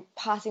and then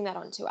passing that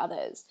on to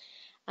others.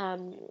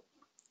 Um,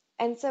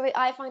 and so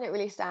I find it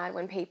really sad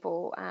when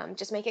people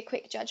just make a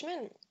quick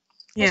judgment.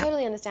 I Yeah.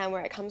 totally understand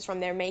where it comes from.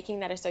 They're making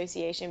that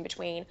association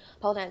between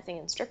pole dancing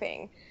and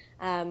stripping,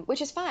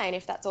 which is fine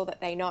if that's all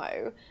that they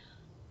know.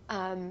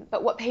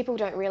 But what people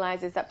don't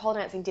realize is that pole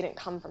dancing didn't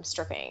come from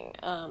stripping.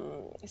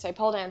 So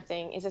pole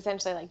dancing is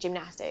essentially like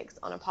gymnastics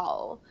on a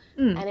pole,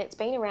 Mm. and it's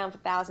been around for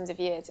thousands of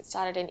years. It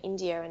started in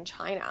India and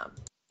China.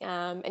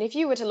 And if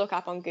you were to look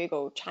up on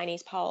Google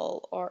Chinese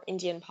pole or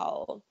Indian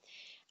pole,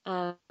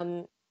 um,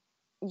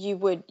 you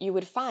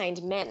would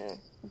find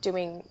men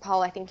doing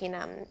pole. I think in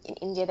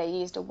India they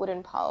used a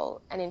wooden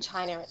pole, and in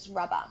China it's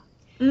rubber.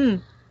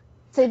 Mm.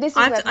 So this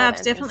is where pole I've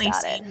dancing definitely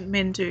started. seen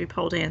men do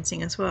pole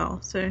dancing as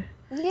well. So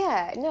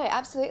Yeah, no,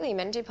 absolutely.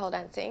 Men do pole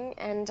dancing,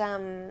 and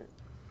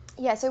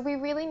yeah, so we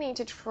really need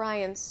to try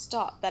and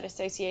stop that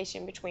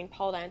association between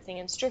pole dancing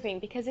and stripping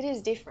because it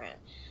is different.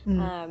 mm.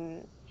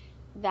 Um,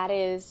 that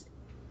is,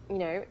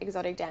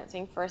 exotic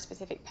dancing for a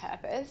specific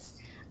purpose,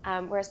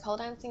 whereas pole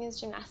dancing is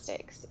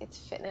gymnastics, it's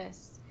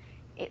fitness.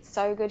 It's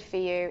so good for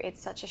you.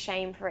 It's such a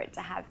shame for it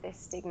to have this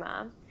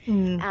stigma.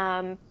 Mm.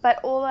 But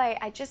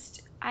I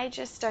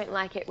just don't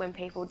like it when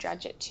people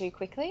judge it too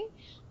quickly.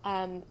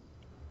 Um,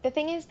 the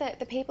thing is that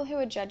the people who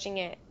are judging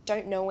it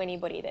don't know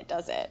anybody that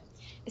does it.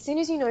 As soon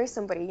as you know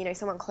somebody,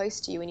 someone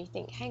close to you, and you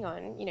think, hang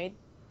on,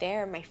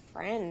 they're my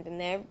friend and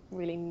they're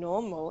really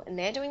normal and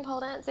they're doing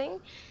pole dancing,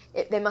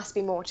 there must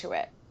be more to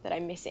it that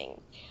I'm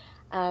missing.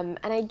 And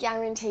I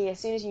guarantee as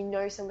soon as you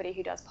know somebody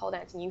who does pole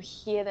dancing, you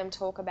hear them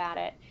talk about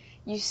it,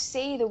 you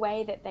see the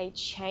way that they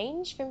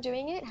change from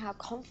doing it, how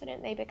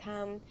confident they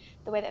become,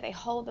 the way that they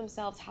hold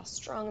themselves, how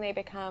strong they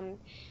become.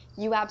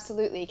 You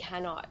absolutely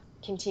cannot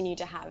continue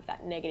to have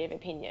that negative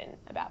opinion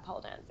about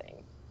pole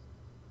dancing.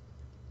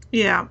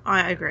 Yeah,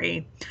 I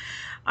agree.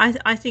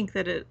 I think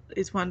that it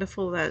is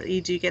wonderful that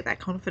you do get that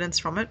confidence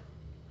from it.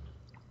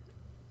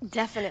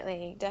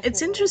 Definitely,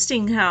 It's definitely.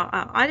 interesting how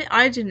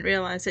I didn't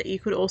realize that you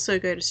could also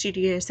go to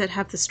studios that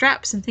have the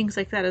straps and things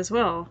like that as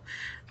well.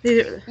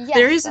 There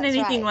Yes, isn't that's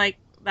anything right. like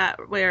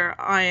that where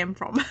I am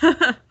from.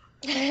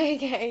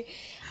 Okay.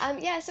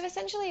 Yeah, so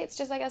essentially it's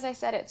just like as I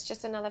said, it's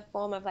just another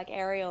form of like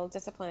aerial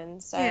discipline.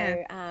 Yeah.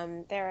 So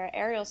there are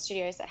aerial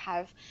studios that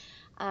have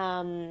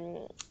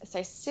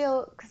so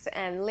silks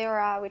and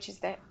lyra, which is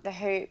the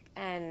hoop,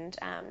 and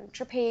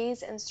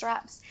trapeze and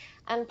straps,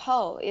 and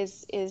pole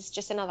is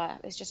just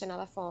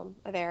another form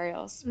of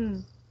aerials.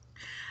 Mm.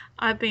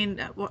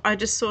 I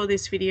just saw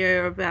this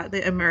video about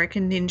the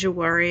American Ninja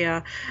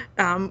Warrior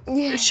um,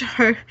 Yeah.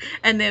 show,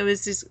 and there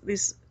was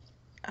this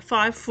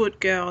 5 foot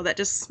girl that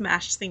just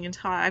smashed the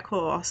entire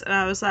course, and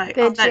I was like,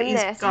 The oh, that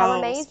is gymnast, how goals.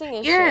 amazing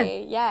is Yeah,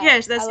 she? Yeah,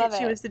 yeah, I that's love it.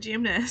 She it. was the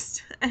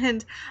gymnast,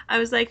 and I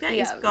was like, that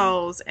is Yeah.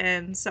 goals,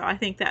 and so I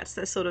think that's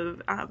the sort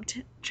of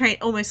train,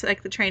 almost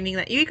like the training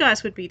that you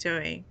guys would be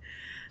doing,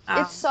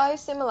 It's um, so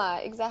similar,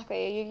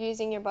 exactly. You're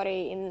using your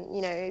body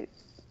in,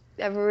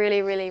 a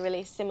really, really,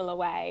 really similar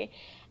way.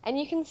 And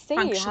you can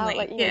see how,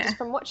 like, functionally. Yeah. just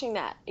from watching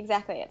that,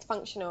 exactly, it's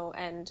functional.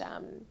 And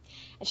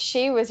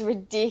she was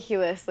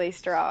ridiculously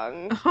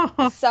strong.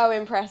 So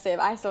impressive.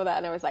 I saw that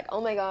and I was like,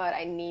 oh my God,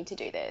 I need to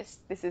do this.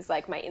 This is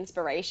like my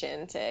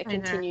inspiration to I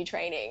know. continue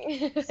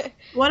training.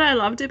 What I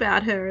loved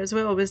about her as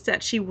well was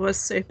that she was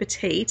so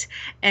petite,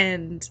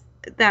 and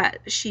that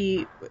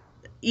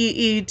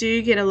you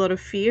do get a lot of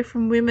fear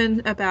from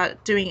women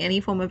about doing any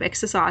form of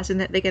exercise and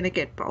that they're going to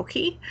get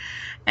bulky.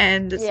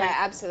 And it's Yeah, like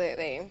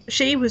absolutely.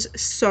 she was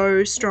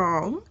so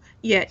strong,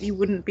 yet you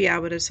wouldn't be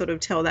able to sort of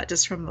tell that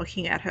just from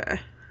looking at her.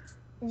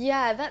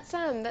 Yeah, that's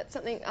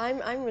something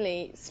I'm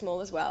really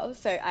small as well.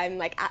 So I'm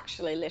like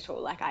actually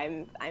little, like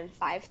I'm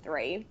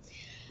 5'3".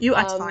 You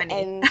are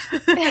tiny. And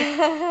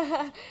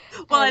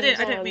Well, and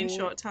I don't mean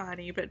short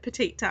tiny, but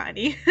petite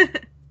tiny.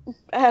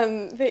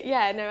 but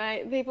yeah,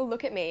 no, people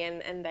look at me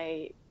and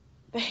they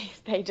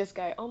just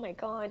go, "Oh my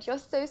God, you're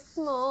so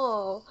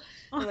small."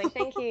 I'm like,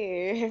 "Thank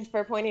you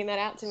for pointing that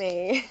out to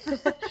me."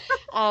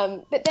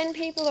 But then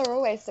people are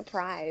always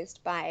surprised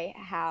by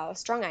how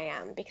strong I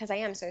am because I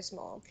am so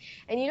small.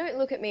 And you don't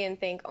look at me and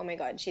think, "Oh my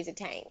God, she's a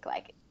tank."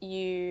 Like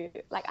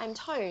I'm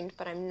toned,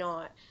 but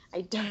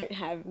I don't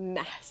have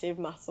massive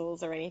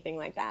muscles or anything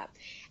like that.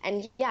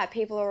 And yeah,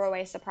 people are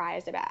always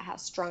surprised about how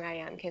strong I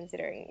am,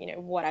 considering,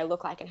 what I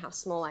look like and how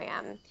small I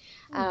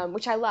am,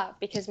 which I love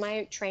because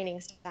my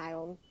training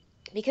style,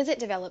 because it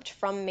developed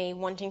from me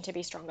wanting to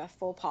be stronger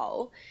for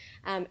pole,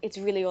 it's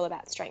really all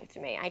about strength for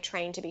me. I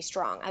train to be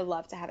strong. I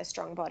love to have a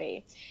strong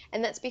body.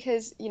 And that's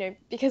because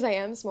I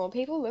am small,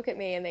 people look at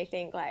me and they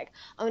think like,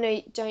 oh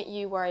no, don't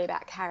you worry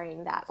about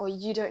carrying that, or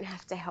you don't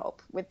have to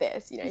help with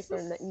this,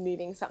 from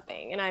moving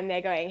something. And I'm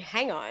there going,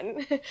 hang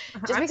on,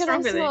 just I'm because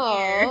I'm stronger than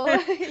you.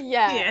 small.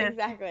 Yeah, Yeah.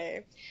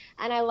 exactly.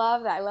 And I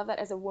love that. I love that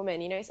as a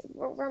woman, so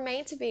we're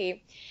made to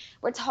be,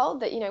 we're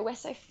told that, we're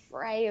so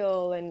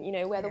frail and,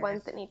 we're the Yeah.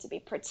 ones that need to be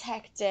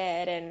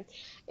protected. And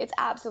it's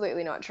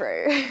absolutely not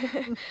true.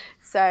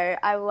 So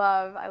I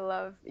love,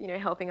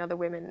 helping other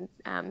women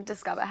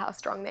discover how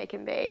strong they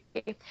can be.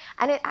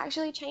 And it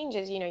actually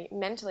changes,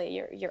 mentally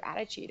your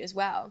attitude as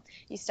well.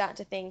 You start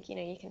to think,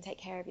 you can take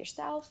care of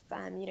yourself.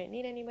 You don't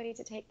need anybody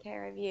to take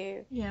care of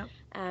you. Yeah.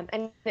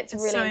 And it's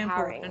It's really so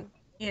important. empowering.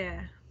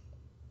 Yeah.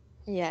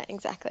 Yeah,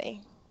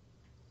 exactly.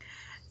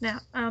 Now,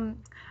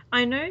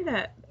 I know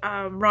that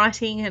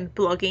writing and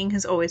blogging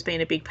has always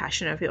been a big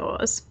passion of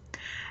yours.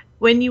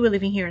 When you were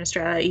living here in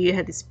Australia, you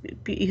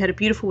had a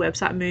beautiful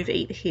website, Move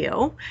Eat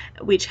Heal,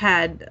 which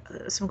had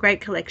some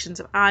great collections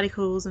of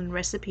articles and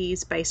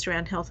recipes based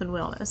around health and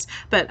wellness.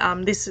 But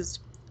this is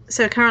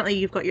so currently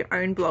you've got your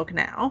own blog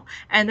now,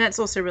 and that's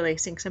also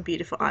releasing some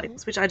beautiful Hmm.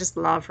 articles, which I just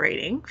love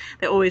reading.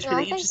 They're always Oh,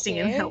 really thank interesting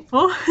and you.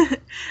 helpful.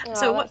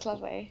 So Oh, what that's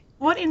lovely.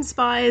 what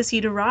inspires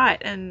you to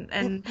write,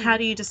 and how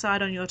do you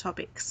decide on your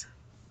topics?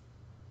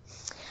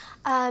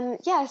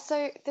 Yeah,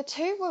 so the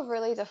two were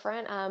really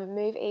different.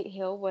 Move Eat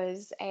Heal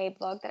was a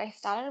blog that I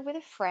started with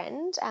a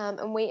friend,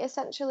 and we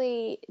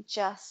essentially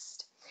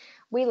just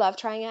we love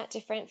trying out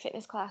different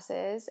fitness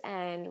classes,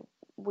 and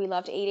we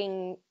loved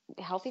eating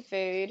healthy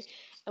food,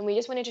 and we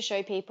just wanted to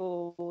show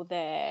people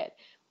that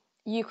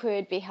you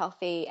could be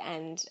healthy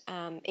and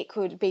it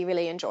could be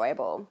really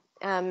enjoyable.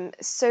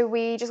 So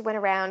we just went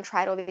around,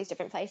 tried all these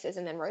different places,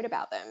 and then wrote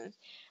about them.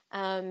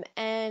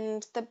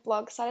 And the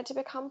blog started to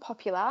become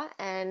popular,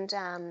 and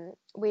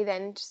we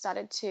then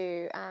started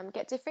to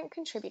get different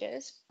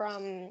contributors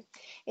from.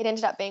 It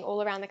ended up being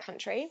all around the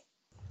country,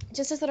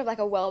 just as sort of like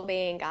a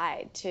well-being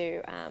guide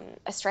to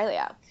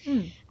Australia,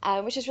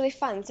 Mm. which is really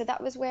fun. So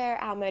that was where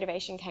our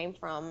motivation came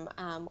from.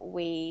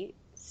 We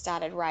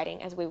started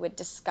writing as we would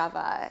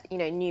discover,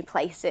 new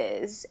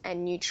places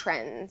and new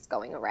trends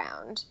going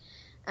around.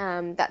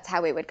 That's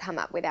how we would come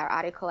up with our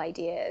article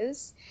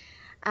ideas.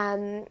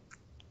 Um,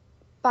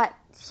 but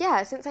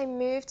yeah, since I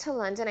moved to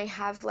London, I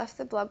have left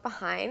the blog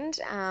behind,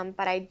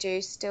 but I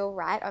do still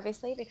write,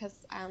 obviously, because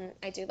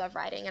I do love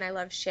writing and I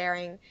love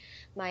sharing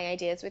my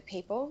ideas with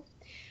people.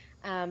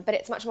 But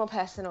it's much more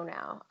personal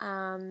now.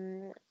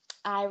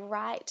 I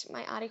write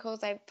my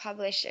articles. I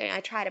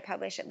try to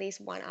publish at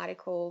least one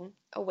article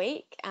a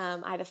week,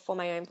 either for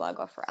my own blog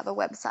or for other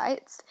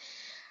websites.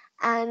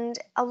 And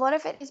a lot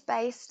of it is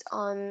based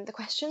on the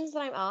questions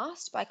that I'm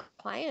asked by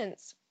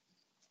clients.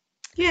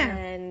 Yeah.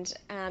 And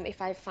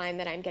if I find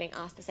that I'm getting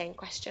asked the same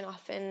question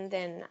often,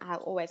 then I'll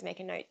always make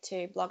a note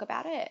to blog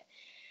about it.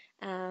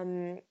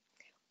 Um,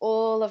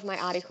 all of my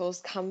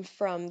articles come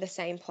from the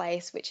same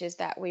place, which is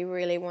that we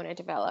really want to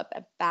develop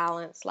a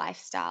balanced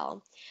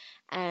lifestyle.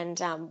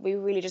 And we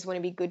really just want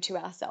to be good to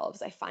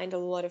ourselves. I find a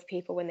lot of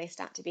people, when they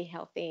start to be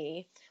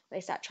healthy, when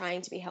they start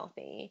trying to be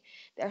healthy,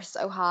 they're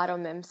so hard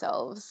on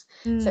themselves.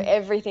 So Mm.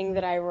 everything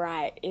that I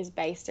write is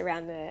based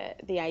around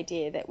the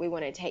idea that we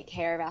want to take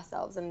care of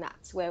ourselves, and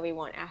that's where we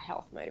want our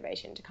health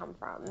motivation to come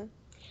from.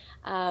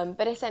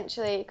 But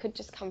essentially, it could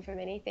just come from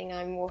anything.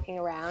 I'm walking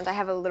around. I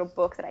have a little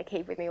book that I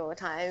keep with me all the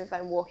time. If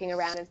I'm walking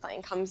around and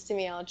something comes to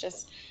me, I'll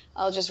just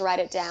write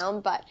it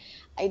down. But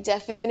I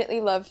definitely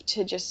love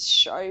to just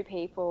show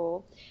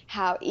people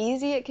how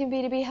easy it can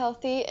be to be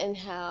healthy, and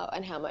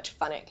how much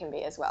fun it can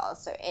be as well.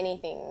 So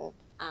anything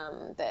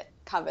that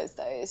covers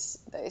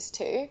those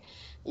two,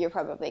 you're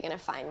probably going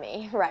to find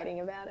me writing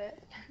about it.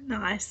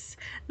 Nice.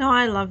 No,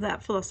 I love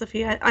that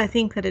philosophy. I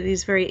think that it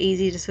is very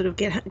easy to sort of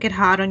get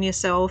hard on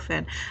yourself.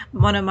 And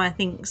one of my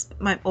things,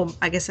 or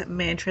I guess a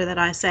mantra that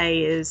I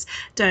say is,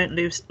 don't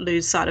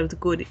lose sight of the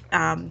good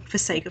for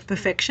sake of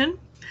perfection.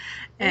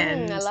 I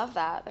And love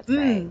that. That's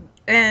great.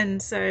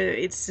 and so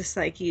it's just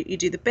like you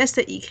do the best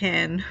that you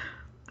can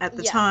at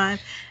the Yep. time,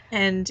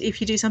 and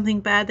if you do something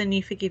bad, then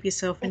you forgive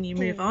yourself and you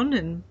move on.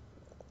 And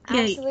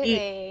yeah,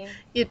 Absolutely.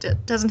 it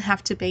doesn't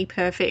have to be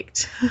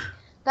perfect.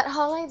 That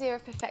whole idea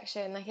of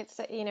perfection, like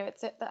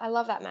I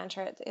love that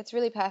mantra. It's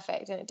really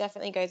perfect, and it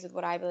definitely goes with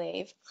what I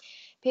believe.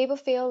 People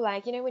feel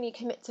like, when you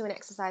commit to an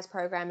exercise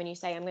program and you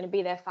say, I'm going to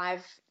be there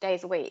 5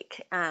 days a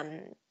week,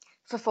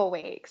 for 4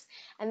 weeks,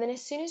 and then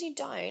as soon as you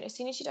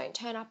don't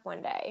turn up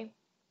one day,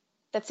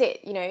 that's it.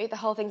 The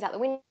whole thing's out the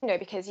window,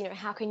 because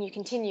how can you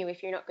continue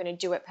if you're not going to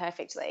do it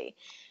perfectly?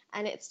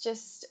 And it's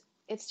just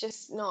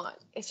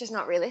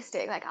not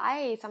realistic. Like,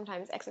 I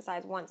sometimes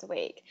exercise once a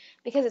week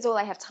because it's all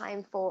I have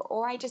time for,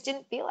 or I just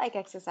didn't feel like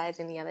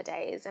exercising the other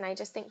days, and I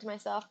just think to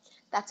myself,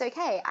 that's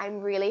okay. I'm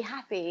really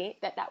happy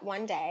that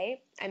one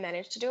day I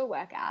managed to do a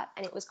workout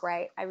and it was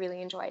great. I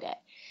really enjoyed it.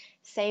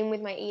 Same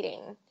with my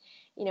eating.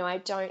 I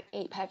don't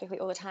eat perfectly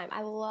all the time.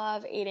 I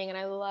love eating and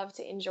I love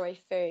to enjoy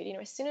food.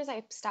 As soon as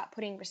I start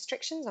putting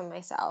restrictions on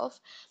myself,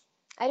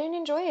 I don't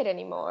enjoy it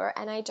anymore.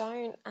 And I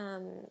don't,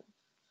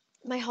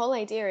 my whole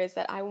idea is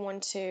that I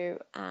want to,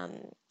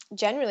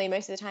 generally,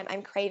 most of the time,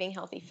 I'm craving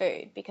healthy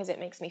food because it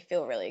makes me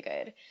feel really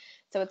good.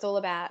 So it's all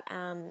about,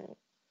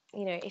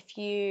 if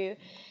you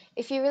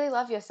really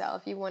love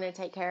yourself, you want to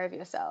take care of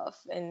yourself,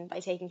 and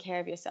by taking care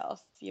of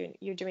yourself,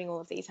 you're doing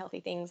all of these healthy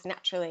things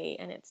naturally,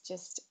 and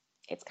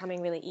it's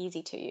coming really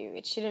easy to you.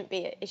 It shouldn't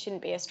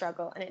be a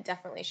struggle, and it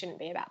definitely shouldn't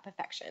be about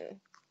perfection.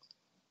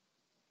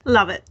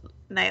 Love it.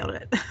 Nailed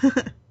it.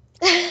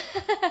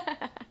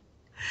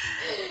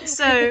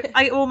 So,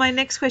 my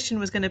next question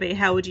was going to be,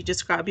 how would you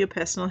describe your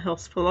personal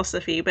health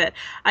philosophy? But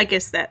I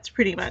guess that's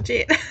pretty much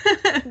it.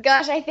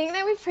 Gosh, I think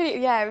that we've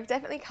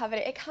definitely covered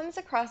it. It comes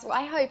across, well,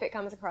 I hope it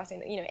comes across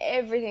in,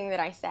 everything that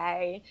I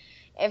say,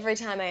 every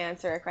time I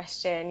answer a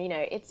question,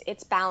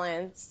 it's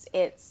balance,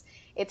 it's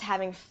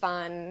having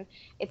fun,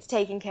 it's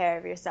taking care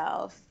of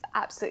yourself,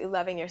 absolutely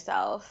loving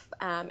yourself,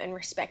 and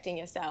respecting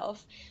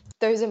yourself.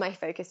 Those are my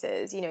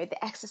focuses,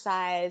 the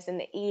exercise and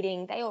the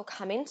eating, they all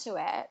come into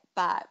it,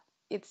 but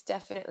it's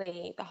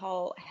definitely the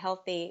whole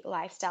healthy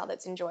lifestyle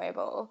that's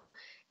enjoyable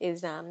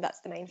is that's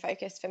the main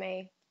focus for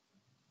me.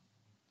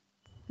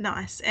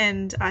 Nice.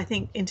 And I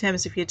think in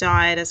terms of your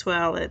diet as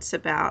well, it's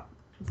about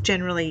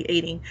generally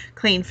eating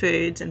clean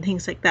foods and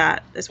things like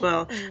that as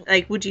well. Mm.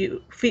 Like, would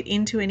you fit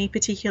into any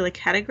particular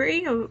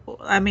category?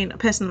 I mean,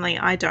 personally,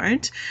 I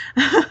don't.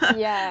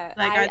 Yeah,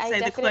 Like, I'd I say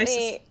the closest,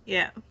 definitely,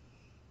 yeah.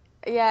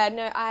 yeah,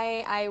 no,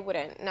 I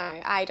wouldn't. No,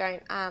 I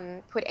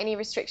don't put any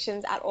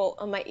restrictions at all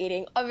on my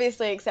eating,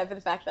 obviously, except for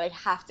the fact that I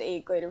have to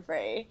eat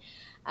gluten-free,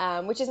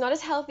 which is not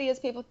as healthy as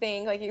people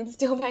think. Like, you can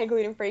still buy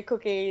gluten-free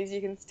cookies,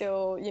 you can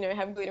still,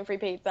 have gluten-free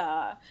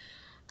pizza,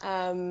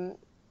 um,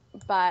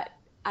 but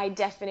I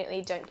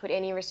definitely don't put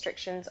any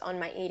restrictions on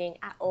my eating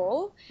at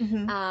all.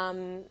 Hmm.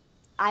 Um,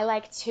 I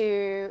like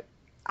to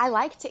I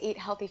like to eat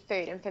healthy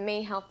food, and for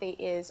me, healthy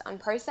is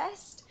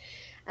unprocessed.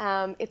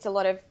 It's a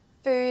lot of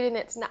food in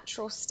its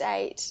natural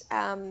state,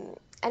 and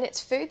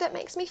it's food that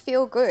makes me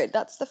feel good.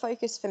 That's the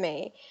focus for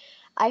me.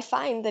 I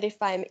find that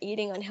if I'm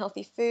eating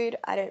unhealthy food,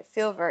 I don't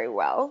feel very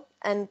well,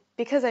 and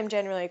because I'm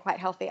generally quite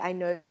healthy, I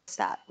notice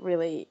that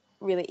really,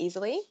 really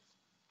easily.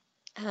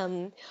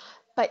 Um,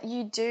 but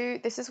you do,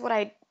 this is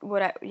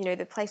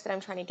the place that I'm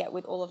trying to get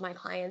with all of my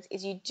clients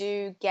is you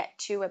do get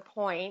to a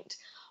point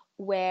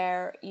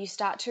where you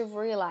start to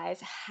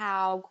realize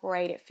how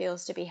great it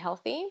feels to be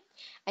healthy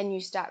and you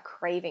start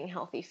craving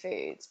healthy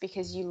foods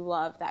because you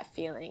love that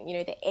feeling,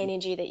 the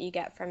energy that you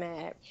get from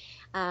it.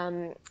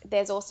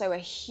 There's also a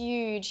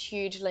huge,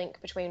 huge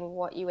link between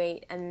what you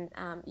eat and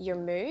your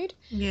mood.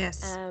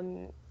 Yes.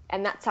 Um,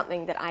 and that's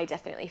something that I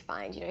definitely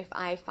find. If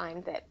I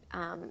find that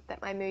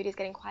that my mood is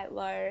getting quite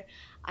low,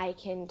 I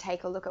can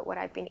take a look at what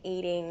I've been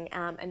eating,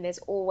 and there's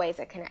always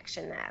a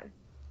connection there.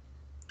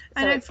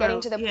 I So know it's getting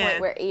for, to the point yeah.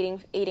 where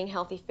eating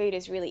healthy food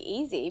is really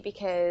easy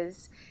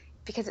because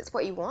it's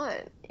what you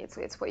want. It's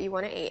what you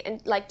want to eat.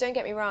 And like, don't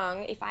get me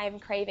wrong, if I am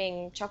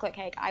craving chocolate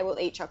cake, I will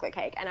eat chocolate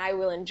cake and I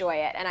will enjoy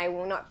it and I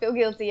will not feel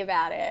guilty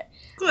about it.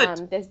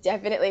 Good. There's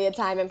definitely a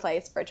time and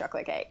place for a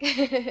chocolate cake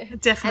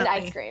and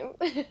ice Definitely. cream.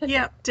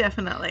 Yep,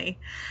 definitely.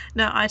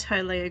 No, I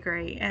totally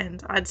agree.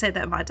 And I'd say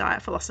that my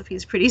diet philosophy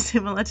is pretty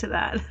similar to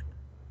that.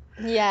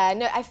 Yeah,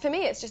 no, for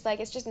me, it's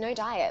just no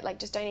diet. Like,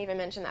 just don't even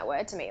mention that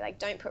word to me. Like,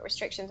 don't put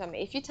restrictions on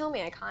me. If you tell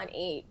me I can't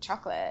eat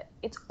chocolate,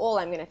 it's all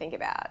I'm going to think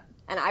about.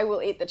 And I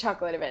will eat the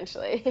chocolate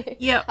eventually.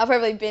 Yep. I'll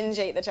probably binge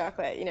eat the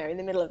chocolate, in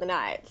the middle of the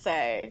night.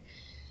 So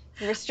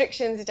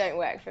restrictions don't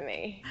work for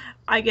me.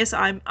 I guess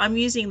I'm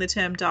using the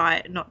term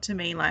diet not to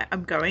mean like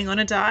I'm going on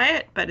a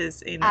diet, but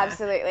as in a,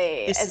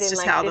 Absolutely. this As is in,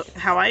 just like,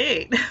 how I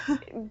eat.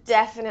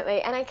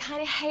 definitely. And I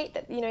kind of hate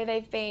that,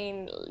 they've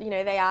been,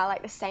 they are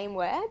like the same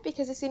word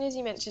because as soon as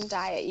you mention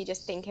diet, you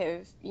just think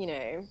of,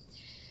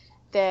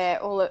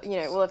 all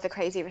of the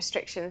crazy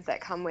restrictions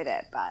that come with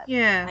it, but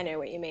Yeah. I know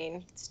what you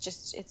mean. It's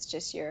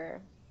just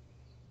your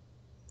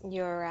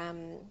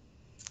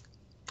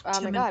oh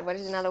my Termin- God, what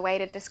is another way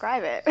to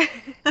describe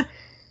it?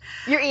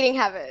 Your eating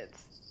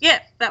habits. yeah,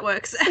 that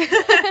works.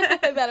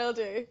 That'll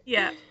do.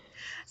 Yeah.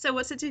 So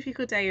what's a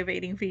typical day of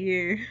eating for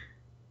you?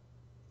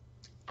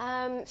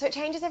 So it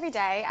changes every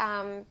day.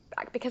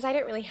 Because I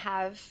don't really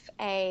have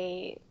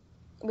a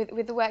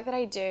with the work that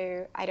I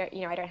do, I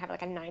don't have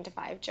like a 9 to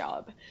 5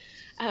 job.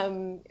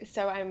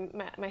 So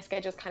my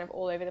schedule's kind of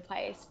all over the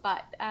place.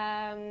 But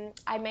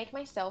I make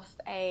myself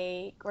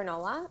a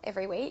granola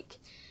every week.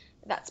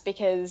 That's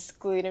because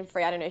gluten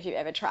free. I don't know if you've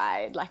ever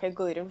tried like a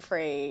gluten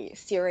free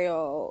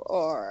cereal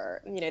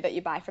or that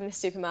you buy from the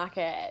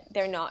supermarket.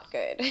 They're not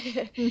good.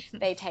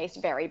 They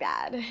taste very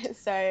bad.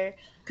 So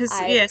Because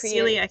I've yeah,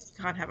 created. celiac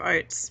you can't have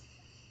oats.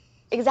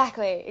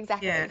 Exactly,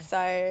 exactly. Yeah.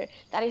 So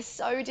that is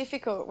so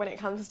difficult when it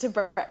comes to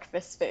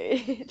breakfast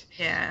food.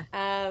 Yeah.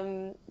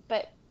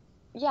 But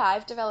yeah,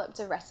 I've developed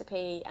a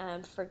recipe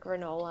for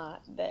granola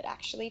that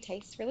actually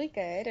tastes really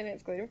good and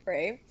it's gluten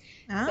free.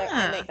 So I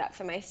Ah, make that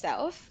for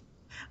myself.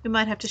 we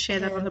might have to share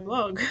that on the And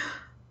blog.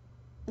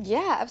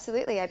 yeah,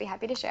 absolutely. I'd be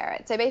happy to share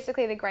it. So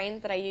basically, the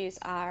grains that I use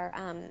are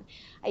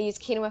I use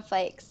quinoa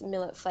flakes,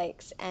 millet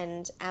flakes,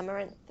 and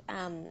amaranth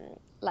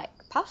like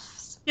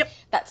puffs. Yep.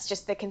 That's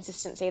just the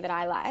consistency that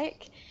I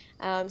like.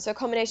 So a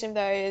combination of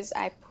those,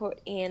 I put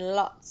in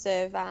lots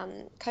of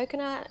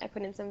coconut. I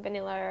put in some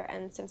vanilla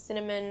and some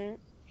cinnamon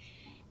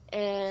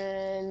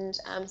and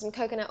some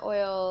coconut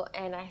oil,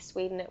 and I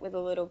sweeten it with a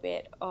little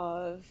bit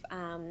of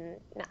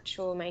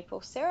natural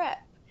maple syrup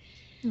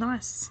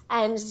Nice.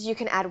 And you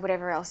can add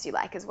whatever else you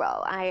like as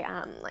well. I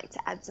like to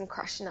add some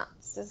crushed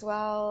nuts as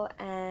well,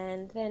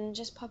 and then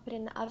just pop it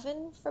in the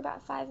oven for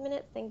about 5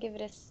 minutes, then give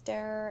it a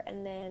stir,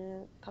 and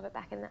then pop it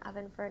back in the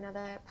oven for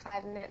another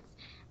 5 minutes,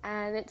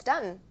 and it's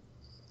done.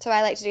 So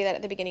I like to do that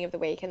at the beginning of the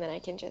week, and then I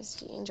can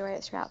just enjoy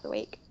it throughout the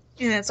week.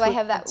 Yeah, that's So I good.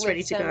 have that It's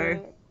ready with to go.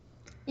 some,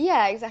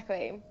 yeah,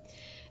 exactly.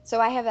 So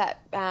I have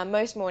that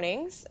most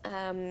mornings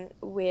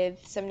with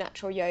some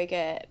natural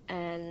yogurt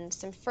and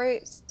some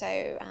fruits,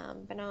 so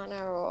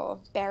banana or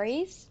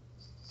berries.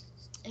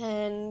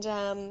 And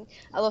I'll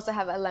also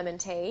have a lemon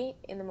tea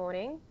in the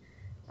morning,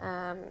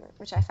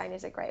 which I find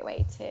is a great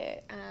way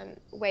to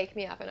wake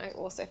me up. And I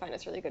also find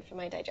it's really good for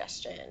my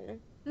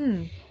digestion.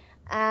 Hmm.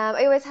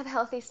 I always have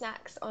healthy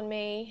snacks on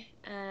me,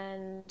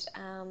 and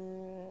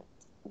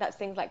that's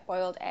things like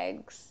boiled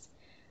eggs,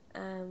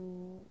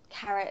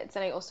 carrots,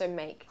 and I also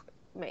make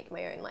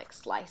my own like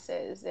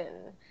slices,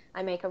 and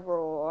I make a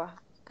raw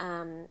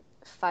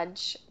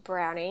fudge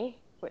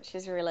brownie, which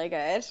is really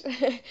good.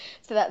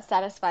 So that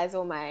satisfies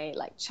all my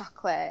like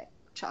chocolate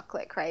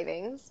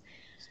cravings.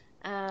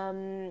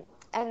 Um,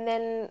 and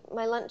then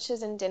my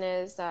lunches and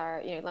dinners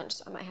are, lunch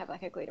I might have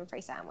like a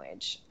gluten-free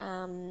sandwich.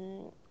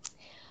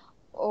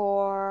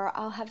 Or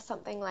I'll have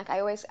something like I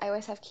always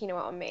have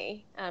quinoa on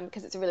me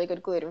because it's a really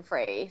good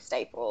gluten-free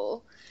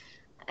staple.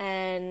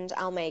 And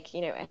I'll make,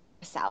 a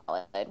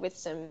salad with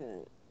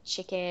some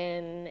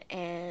chicken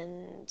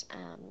and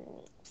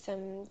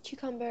some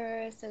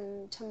cucumber,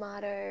 some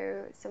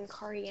tomato, some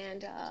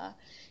coriander,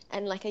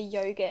 and like a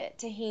yogurt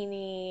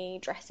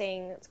tahini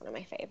dressing. That's one of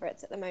my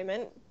favorites at the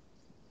moment.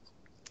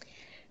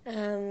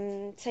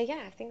 So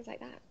yeah, things like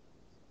that.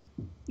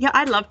 Yeah,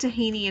 I love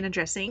tahini in a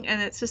dressing,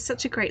 and it's just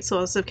such a great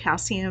source of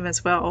calcium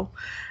as well.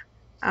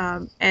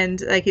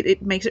 And like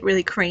it makes it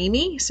really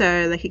creamy,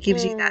 so like it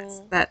gives you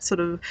Mm, that sort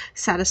of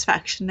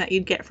satisfaction that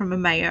you'd get from a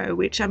mayo.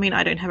 Which I mean,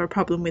 I don't have a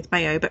problem with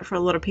mayo, but for a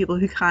lot of people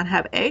who can't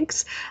have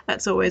eggs,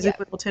 that's always a yeah,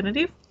 good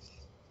alternative.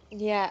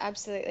 yeah,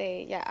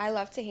 absolutely. Yeah, I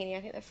love tahini.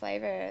 I think the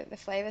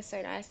flavor's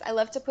so nice. I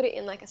love to put it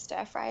in like a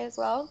stir fry as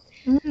well.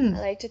 I Mm.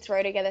 like to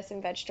throw together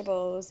some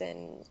vegetables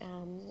and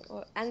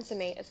some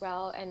meat as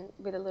well, and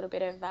with a little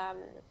bit of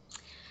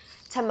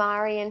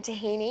tamari and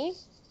tahini.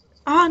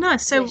 Oh,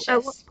 nice. So,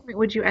 at what Delicious. point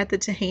would you add the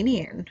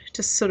tahini in?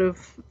 Just sort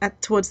of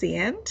towards the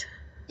end?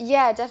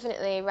 Yeah,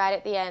 definitely. Right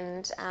at the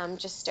end,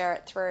 just stir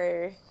it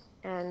through,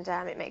 and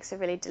it makes a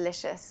really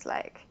delicious,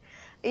 like,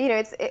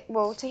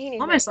 well, tahini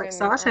is made Almost like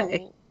from,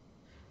 satay.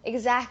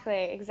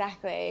 exactly,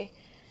 exactly.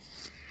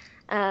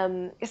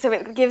 So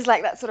it gives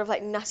like that sort of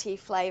like nutty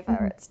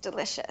flavor. Mhm. It's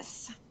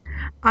delicious.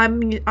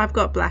 I've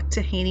got black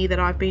tahini that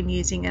I've been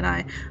using, and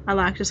I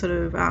like to sort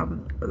of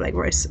like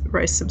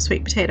roast some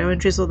sweet potato and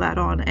drizzle that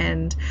on,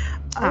 and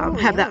Oh,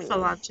 have that for yum.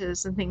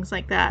 lunches and things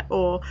like that,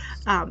 or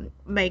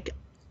make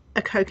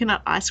a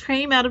coconut ice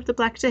cream out of the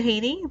black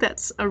tahini.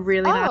 That's a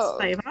really nice Oh,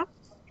 flavor.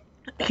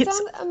 that It's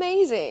sounds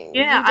amazing.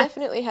 yeah, You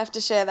definitely have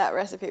to share that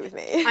recipe with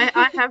me.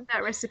 I have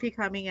that recipe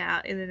coming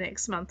out in the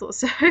next month or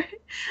so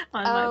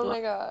on my Oh blog,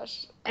 my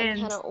gosh, I and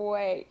cannot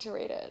wait to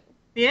read it.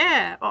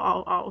 yeah,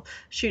 I'll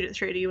shoot it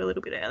through to you a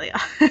little bit earlier.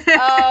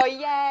 Oh,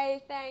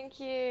 yay, thank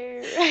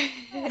you.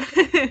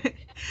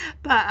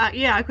 But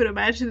yeah, I could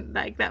imagine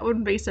like that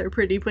wouldn't be so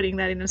pretty putting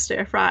that in a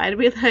stir fry. It'd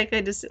be like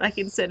I just like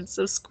insert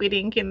some squid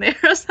ink in there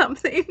or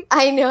something.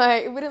 I know,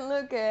 it wouldn't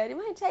look good. It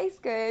might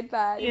taste good,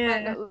 but it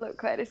might Yeah. not look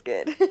quite as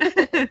good.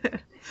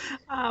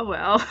 Ah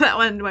well, that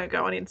one won't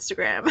go on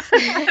Instagram.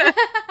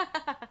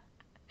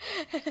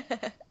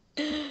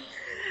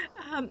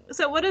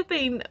 So what have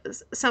been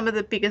some of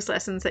the biggest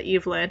lessons that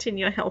you've learnt in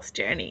your health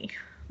journey,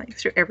 like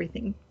through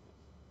everything?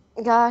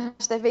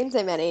 Gosh, there've been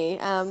so many.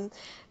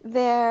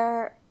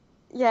 There,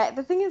 yeah,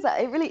 the thing is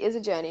that it really is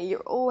a journey. You're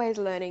always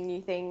learning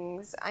new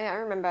things. I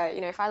remember,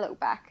 if I look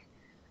back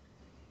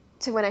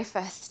to when I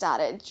first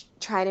started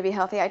trying to be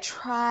healthy, I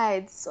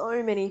tried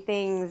so many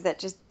things that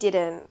just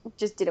didn't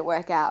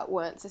work out,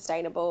 weren't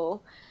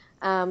sustainable.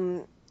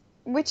 Um,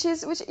 which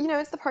it's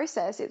the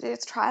process.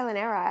 It's trial and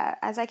error.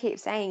 As I keep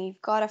saying,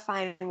 you've got to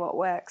find what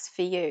works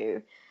for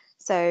you.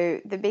 So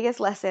the biggest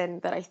lesson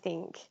that I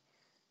think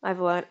I've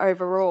learned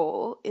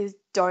overall is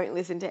don't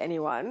listen to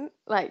anyone.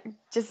 Like,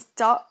 just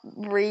stop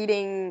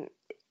reading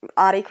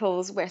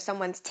articles where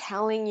someone's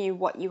telling you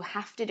what you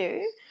have to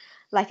do,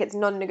 like it's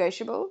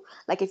non-negotiable.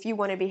 Like, if you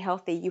want to be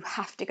healthy, you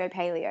have to go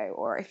paleo,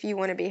 or if you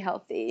want to be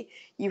healthy,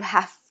 you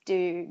have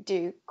to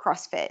do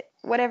CrossFit,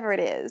 whatever it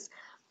is.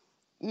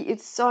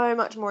 It's so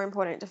much more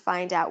important to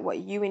find out what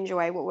you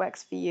enjoy, what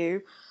works for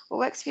you, what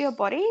works for your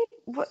body,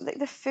 what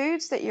the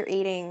foods that you're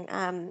eating.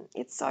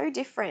 It's so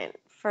different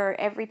for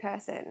every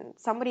person.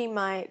 Somebody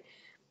might,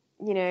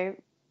 you know,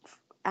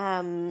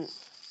 um,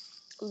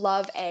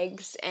 love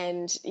eggs,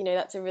 and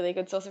that's a really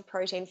good source of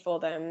protein for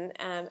them.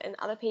 And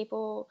other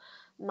people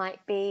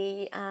might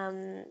be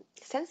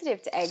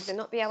sensitive to eggs and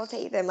not be able to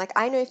eat them. Like,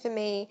 I know for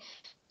me,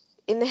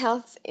 in the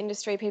health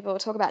industry, people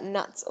talk about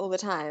nuts all the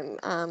time,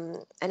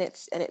 and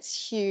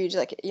it's huge.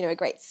 Like, a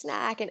great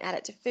snack and add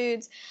it to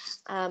foods.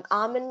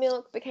 Almond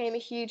milk became a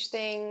huge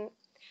thing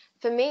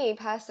For me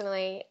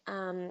personally,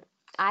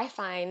 I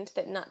find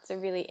that nuts are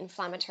really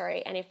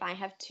inflammatory, and if I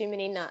have too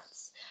many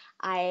nuts,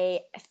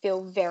 I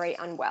feel very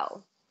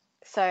unwell.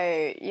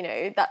 So,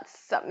 that's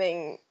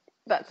something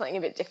a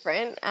bit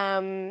different.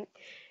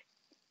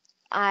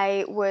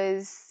 I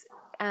was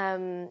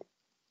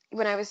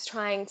when I was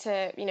trying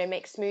to,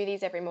 make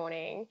smoothies every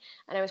morning,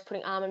 and I was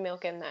putting almond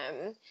milk in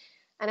them,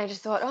 and I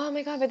just thought, oh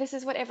my God, but this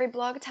is what every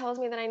blog tells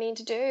me that I need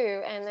to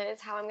do, and that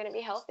is how I'm going to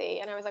be healthy.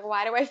 And I was like,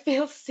 why do I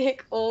feel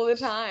sick all the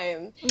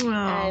time? Oh.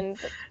 And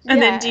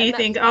And then yeah, do you and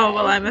that's think, oh,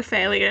 well, why. I'm a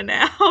failure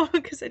now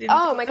because I didn't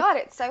Oh do my it? God,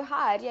 it's so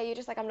hard. Yeah, you're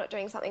just like, I'm not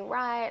doing something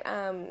right.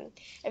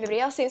 Everybody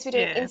else seems to be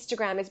doing. Yeah.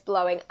 Instagram is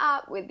blowing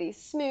up with these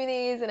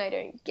smoothies, and I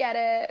don't get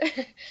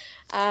it.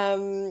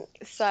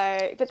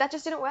 But that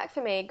just didn't work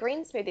for me.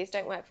 Green smoothies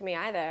don't work for me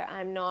either.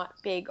 I'm not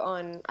big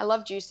on. I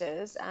love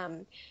juices,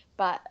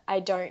 but I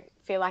don't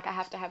feel like I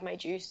have to have my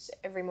juice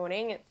every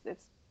morning.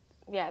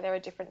 Yeah, there are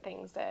different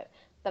things that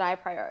I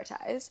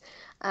prioritize.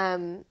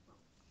 Um,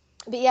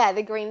 but yeah,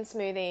 the green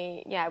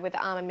smoothie, yeah, with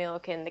the almond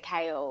milk and the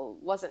kale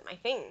wasn't my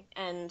thing.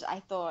 And I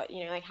thought,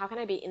 like, how can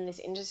I be in this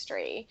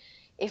industry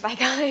if I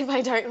can't, if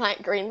I don't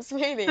like green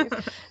smoothies?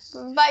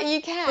 But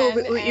you Well,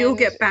 can, you'll and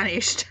get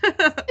banished.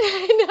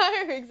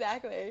 I know,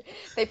 exactly.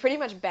 They pretty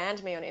much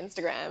banned me on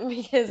Instagram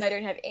because I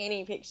don't have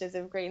any pictures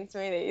of green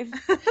smoothies.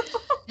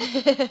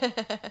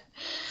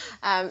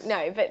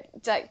 No, but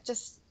like,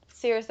 just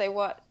seriously,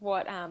 what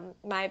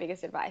my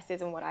biggest advice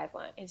is, and what I've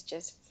learned is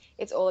just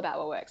it's all about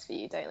what works for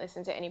you. Don't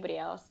listen to anybody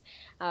else.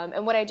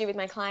 And what I do with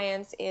my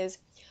clients is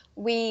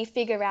we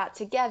figure out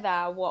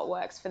together what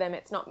works for them.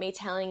 It's not me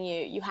telling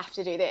you you have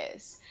to do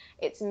this.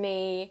 It's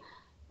me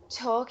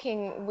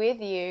talking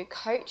with you,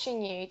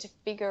 coaching you to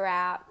figure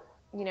out,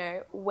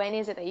 when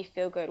is it that you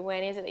feel good?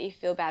 When is it that you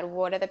feel bad?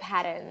 What are the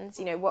patterns?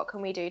 What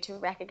can we do to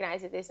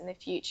recognize this in the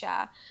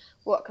future?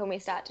 What can we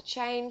start to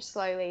change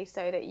slowly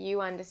so that you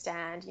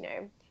understand,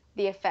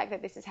 the effect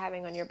that this is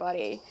having on your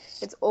body?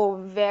 It's all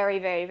very,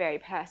 very, very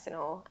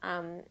personal.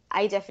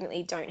 I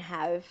definitely don't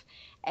have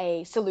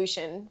a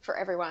solution for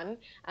everyone,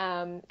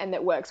 and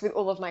that works with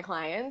all of my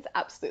clients.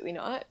 Absolutely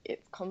not.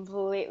 It's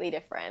completely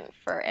different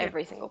for Yeah.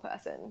 every single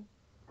person.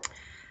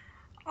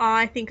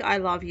 I think I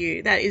love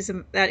you. That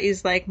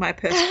is like my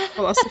personal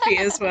philosophy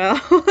as well.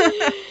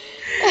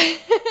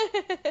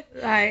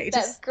 Like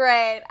That's just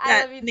great. I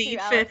that love you too,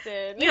 need for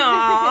Alison.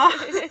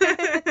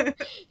 yeah.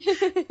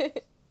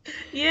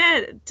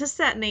 Yeah, just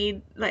that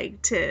need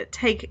like to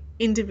take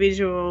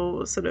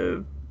individual sort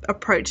of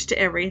approach to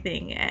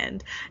everything,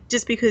 and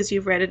just because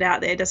you've read it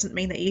out there doesn't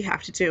mean that you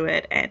have to do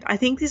it. And I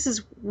think this is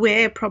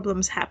where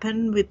problems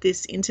happen with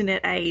this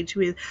internet age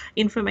with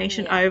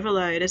information Yeah,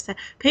 overload, is that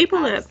people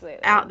are out absolutely.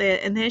 there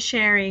and they're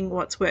sharing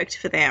what's worked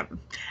for them,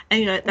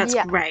 and that's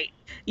Yeah, great.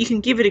 You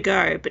can give it a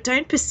go, but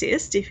don't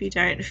persist if you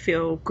don't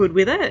feel good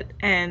with it,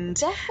 and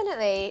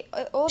definitely.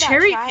 All about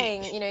cherry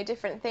trying, pick.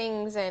 different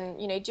things, and,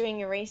 doing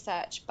your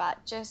research,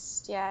 but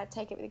just, yeah,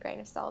 take it with a grain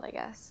of salt, I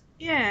guess.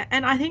 Yeah,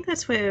 and I think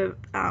that's where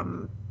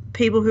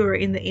people who are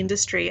in the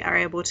industry are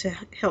able to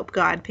help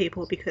guide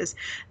people, because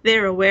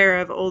they're aware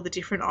of all the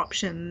different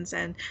options,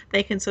 and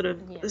they can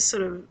Yeah,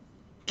 sort of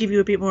give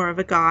you a bit more of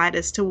a guide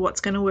as to what's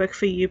going to work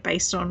for you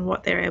based on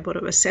what they're able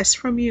to assess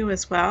from you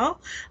as well.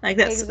 Like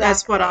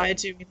that's what I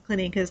exactly. do in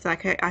clinic, is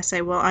like I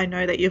say, well, I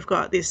know that you've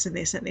got this and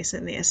this and this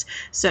and this,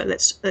 so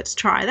let's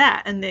try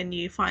that, and then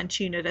you fine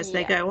tune it as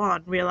they Yeah, go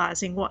on,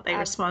 realizing what they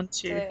respond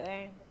to.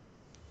 absolutely.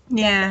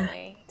 Yeah.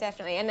 Definitely,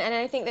 definitely, and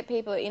I think that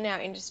people in our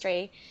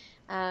industry,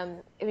 I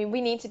mean, we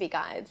need to be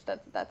guides.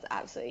 That's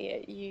absolutely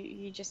it.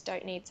 You just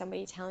don't need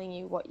somebody telling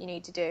you what you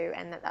need to do,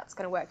 and that's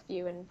going to work for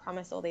you and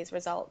promise all these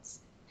results,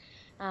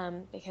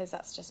 because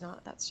that's just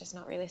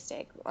not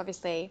realistic.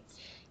 Obviously,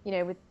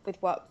 with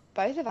what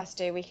both of us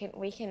do,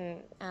 we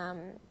can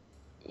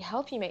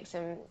help you make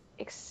some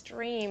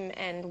extreme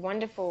and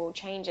wonderful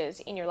changes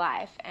in your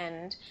life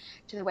and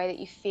to the way that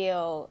you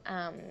feel.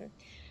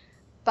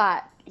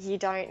 But you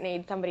don't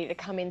need somebody to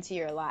come into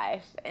your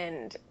life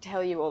and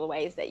tell you all the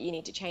ways that you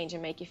need to change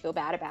and make you feel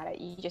bad about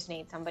it. You just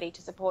need somebody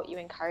to support you,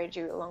 encourage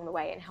you along the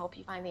way, and help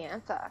you find the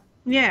answer.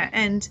 Yeah,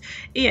 and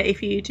yeah,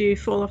 if you do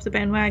fall off the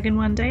bandwagon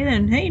one day,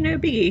 then hey, no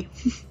biggie.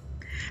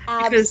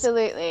 Because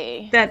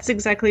Absolutely. that's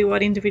exactly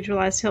what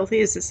individualized health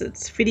is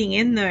it's fitting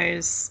in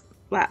those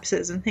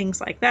lapses and things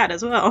like that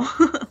as well.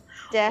 or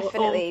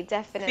Definitely,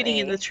 fitting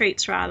in the definitely.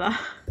 treats rather.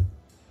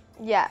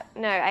 Yeah,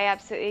 no, I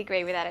absolutely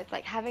agree with that. It's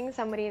like having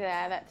somebody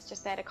there that's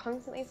just there to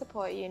constantly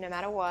support you no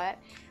matter what,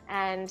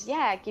 and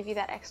yeah, give you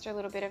that extra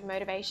little bit of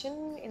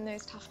motivation in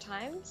those tough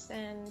times.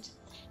 And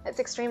it's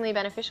extremely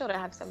beneficial to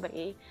have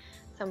somebody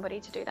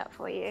to do that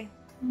for you.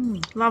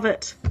 Love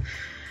it.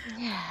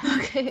 Yeah.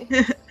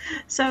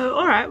 So,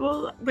 all right,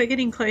 well, we're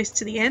getting close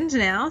to the end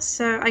now.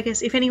 So, I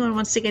guess if anyone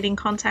wants to get in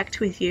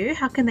contact with you,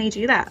 how can they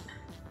do that?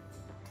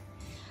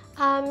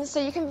 So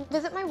you can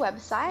visit my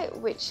website,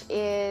 which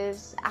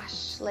is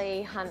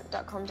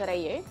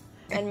ashleyhunt.com.au.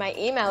 And my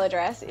email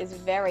address is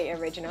very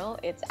original.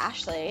 It's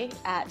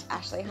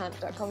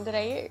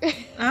ashley@ashleyhunt.com.au.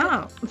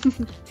 Oh.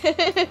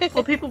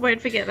 Well, people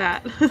won't forget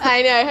that.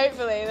 I know,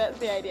 hopefully that's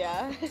the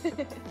idea.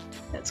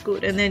 That's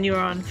good. And then you're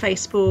on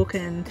Facebook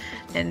and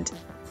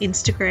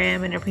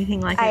Instagram and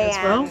everything like that as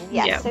well?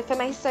 Yes. Yeah. So for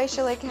my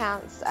social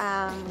accounts,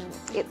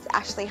 it's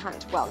Ashley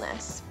Hunt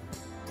Wellness.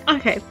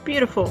 Okay,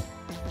 beautiful.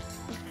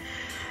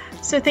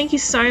 So thank you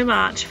so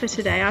much for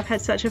today. I've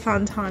had such a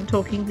fun time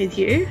talking with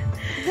you.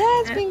 Yeah,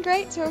 it's been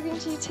great talking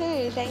to you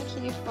too. Thank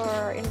you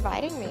for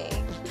inviting me.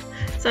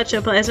 Such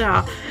a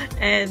pleasure.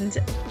 And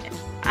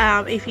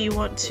if you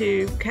want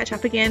to catch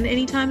up again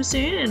anytime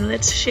soon, and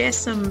let's share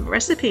some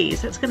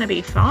recipes, that's going to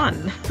be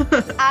fun.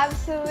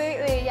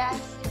 Absolutely, yes.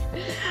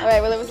 All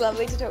right, well, it was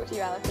lovely to talk to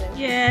you, Alison.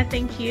 Yeah,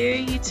 thank you.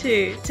 You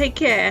too. Take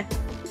care.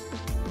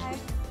 Bye.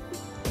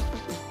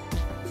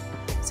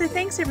 So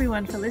thanks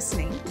everyone for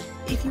listening.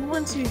 If you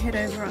want to head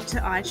over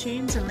to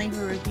iTunes and leave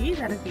a review,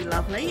 that'd be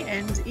lovely.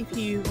 And if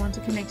you want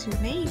to connect with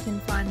me, you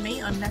can find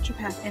me on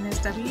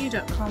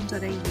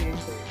naturopathnsw.com.au.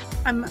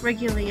 I'm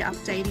regularly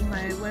updating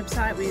my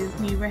website with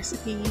new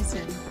recipes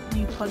and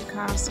new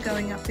podcasts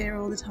going up there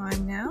all the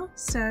time now.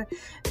 So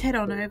head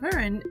on over,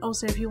 and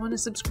also if you want to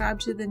subscribe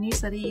to the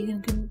newsletter,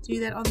 you can do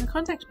that on the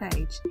contact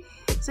page.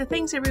 So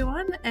thanks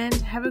everyone, and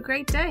have a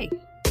great day.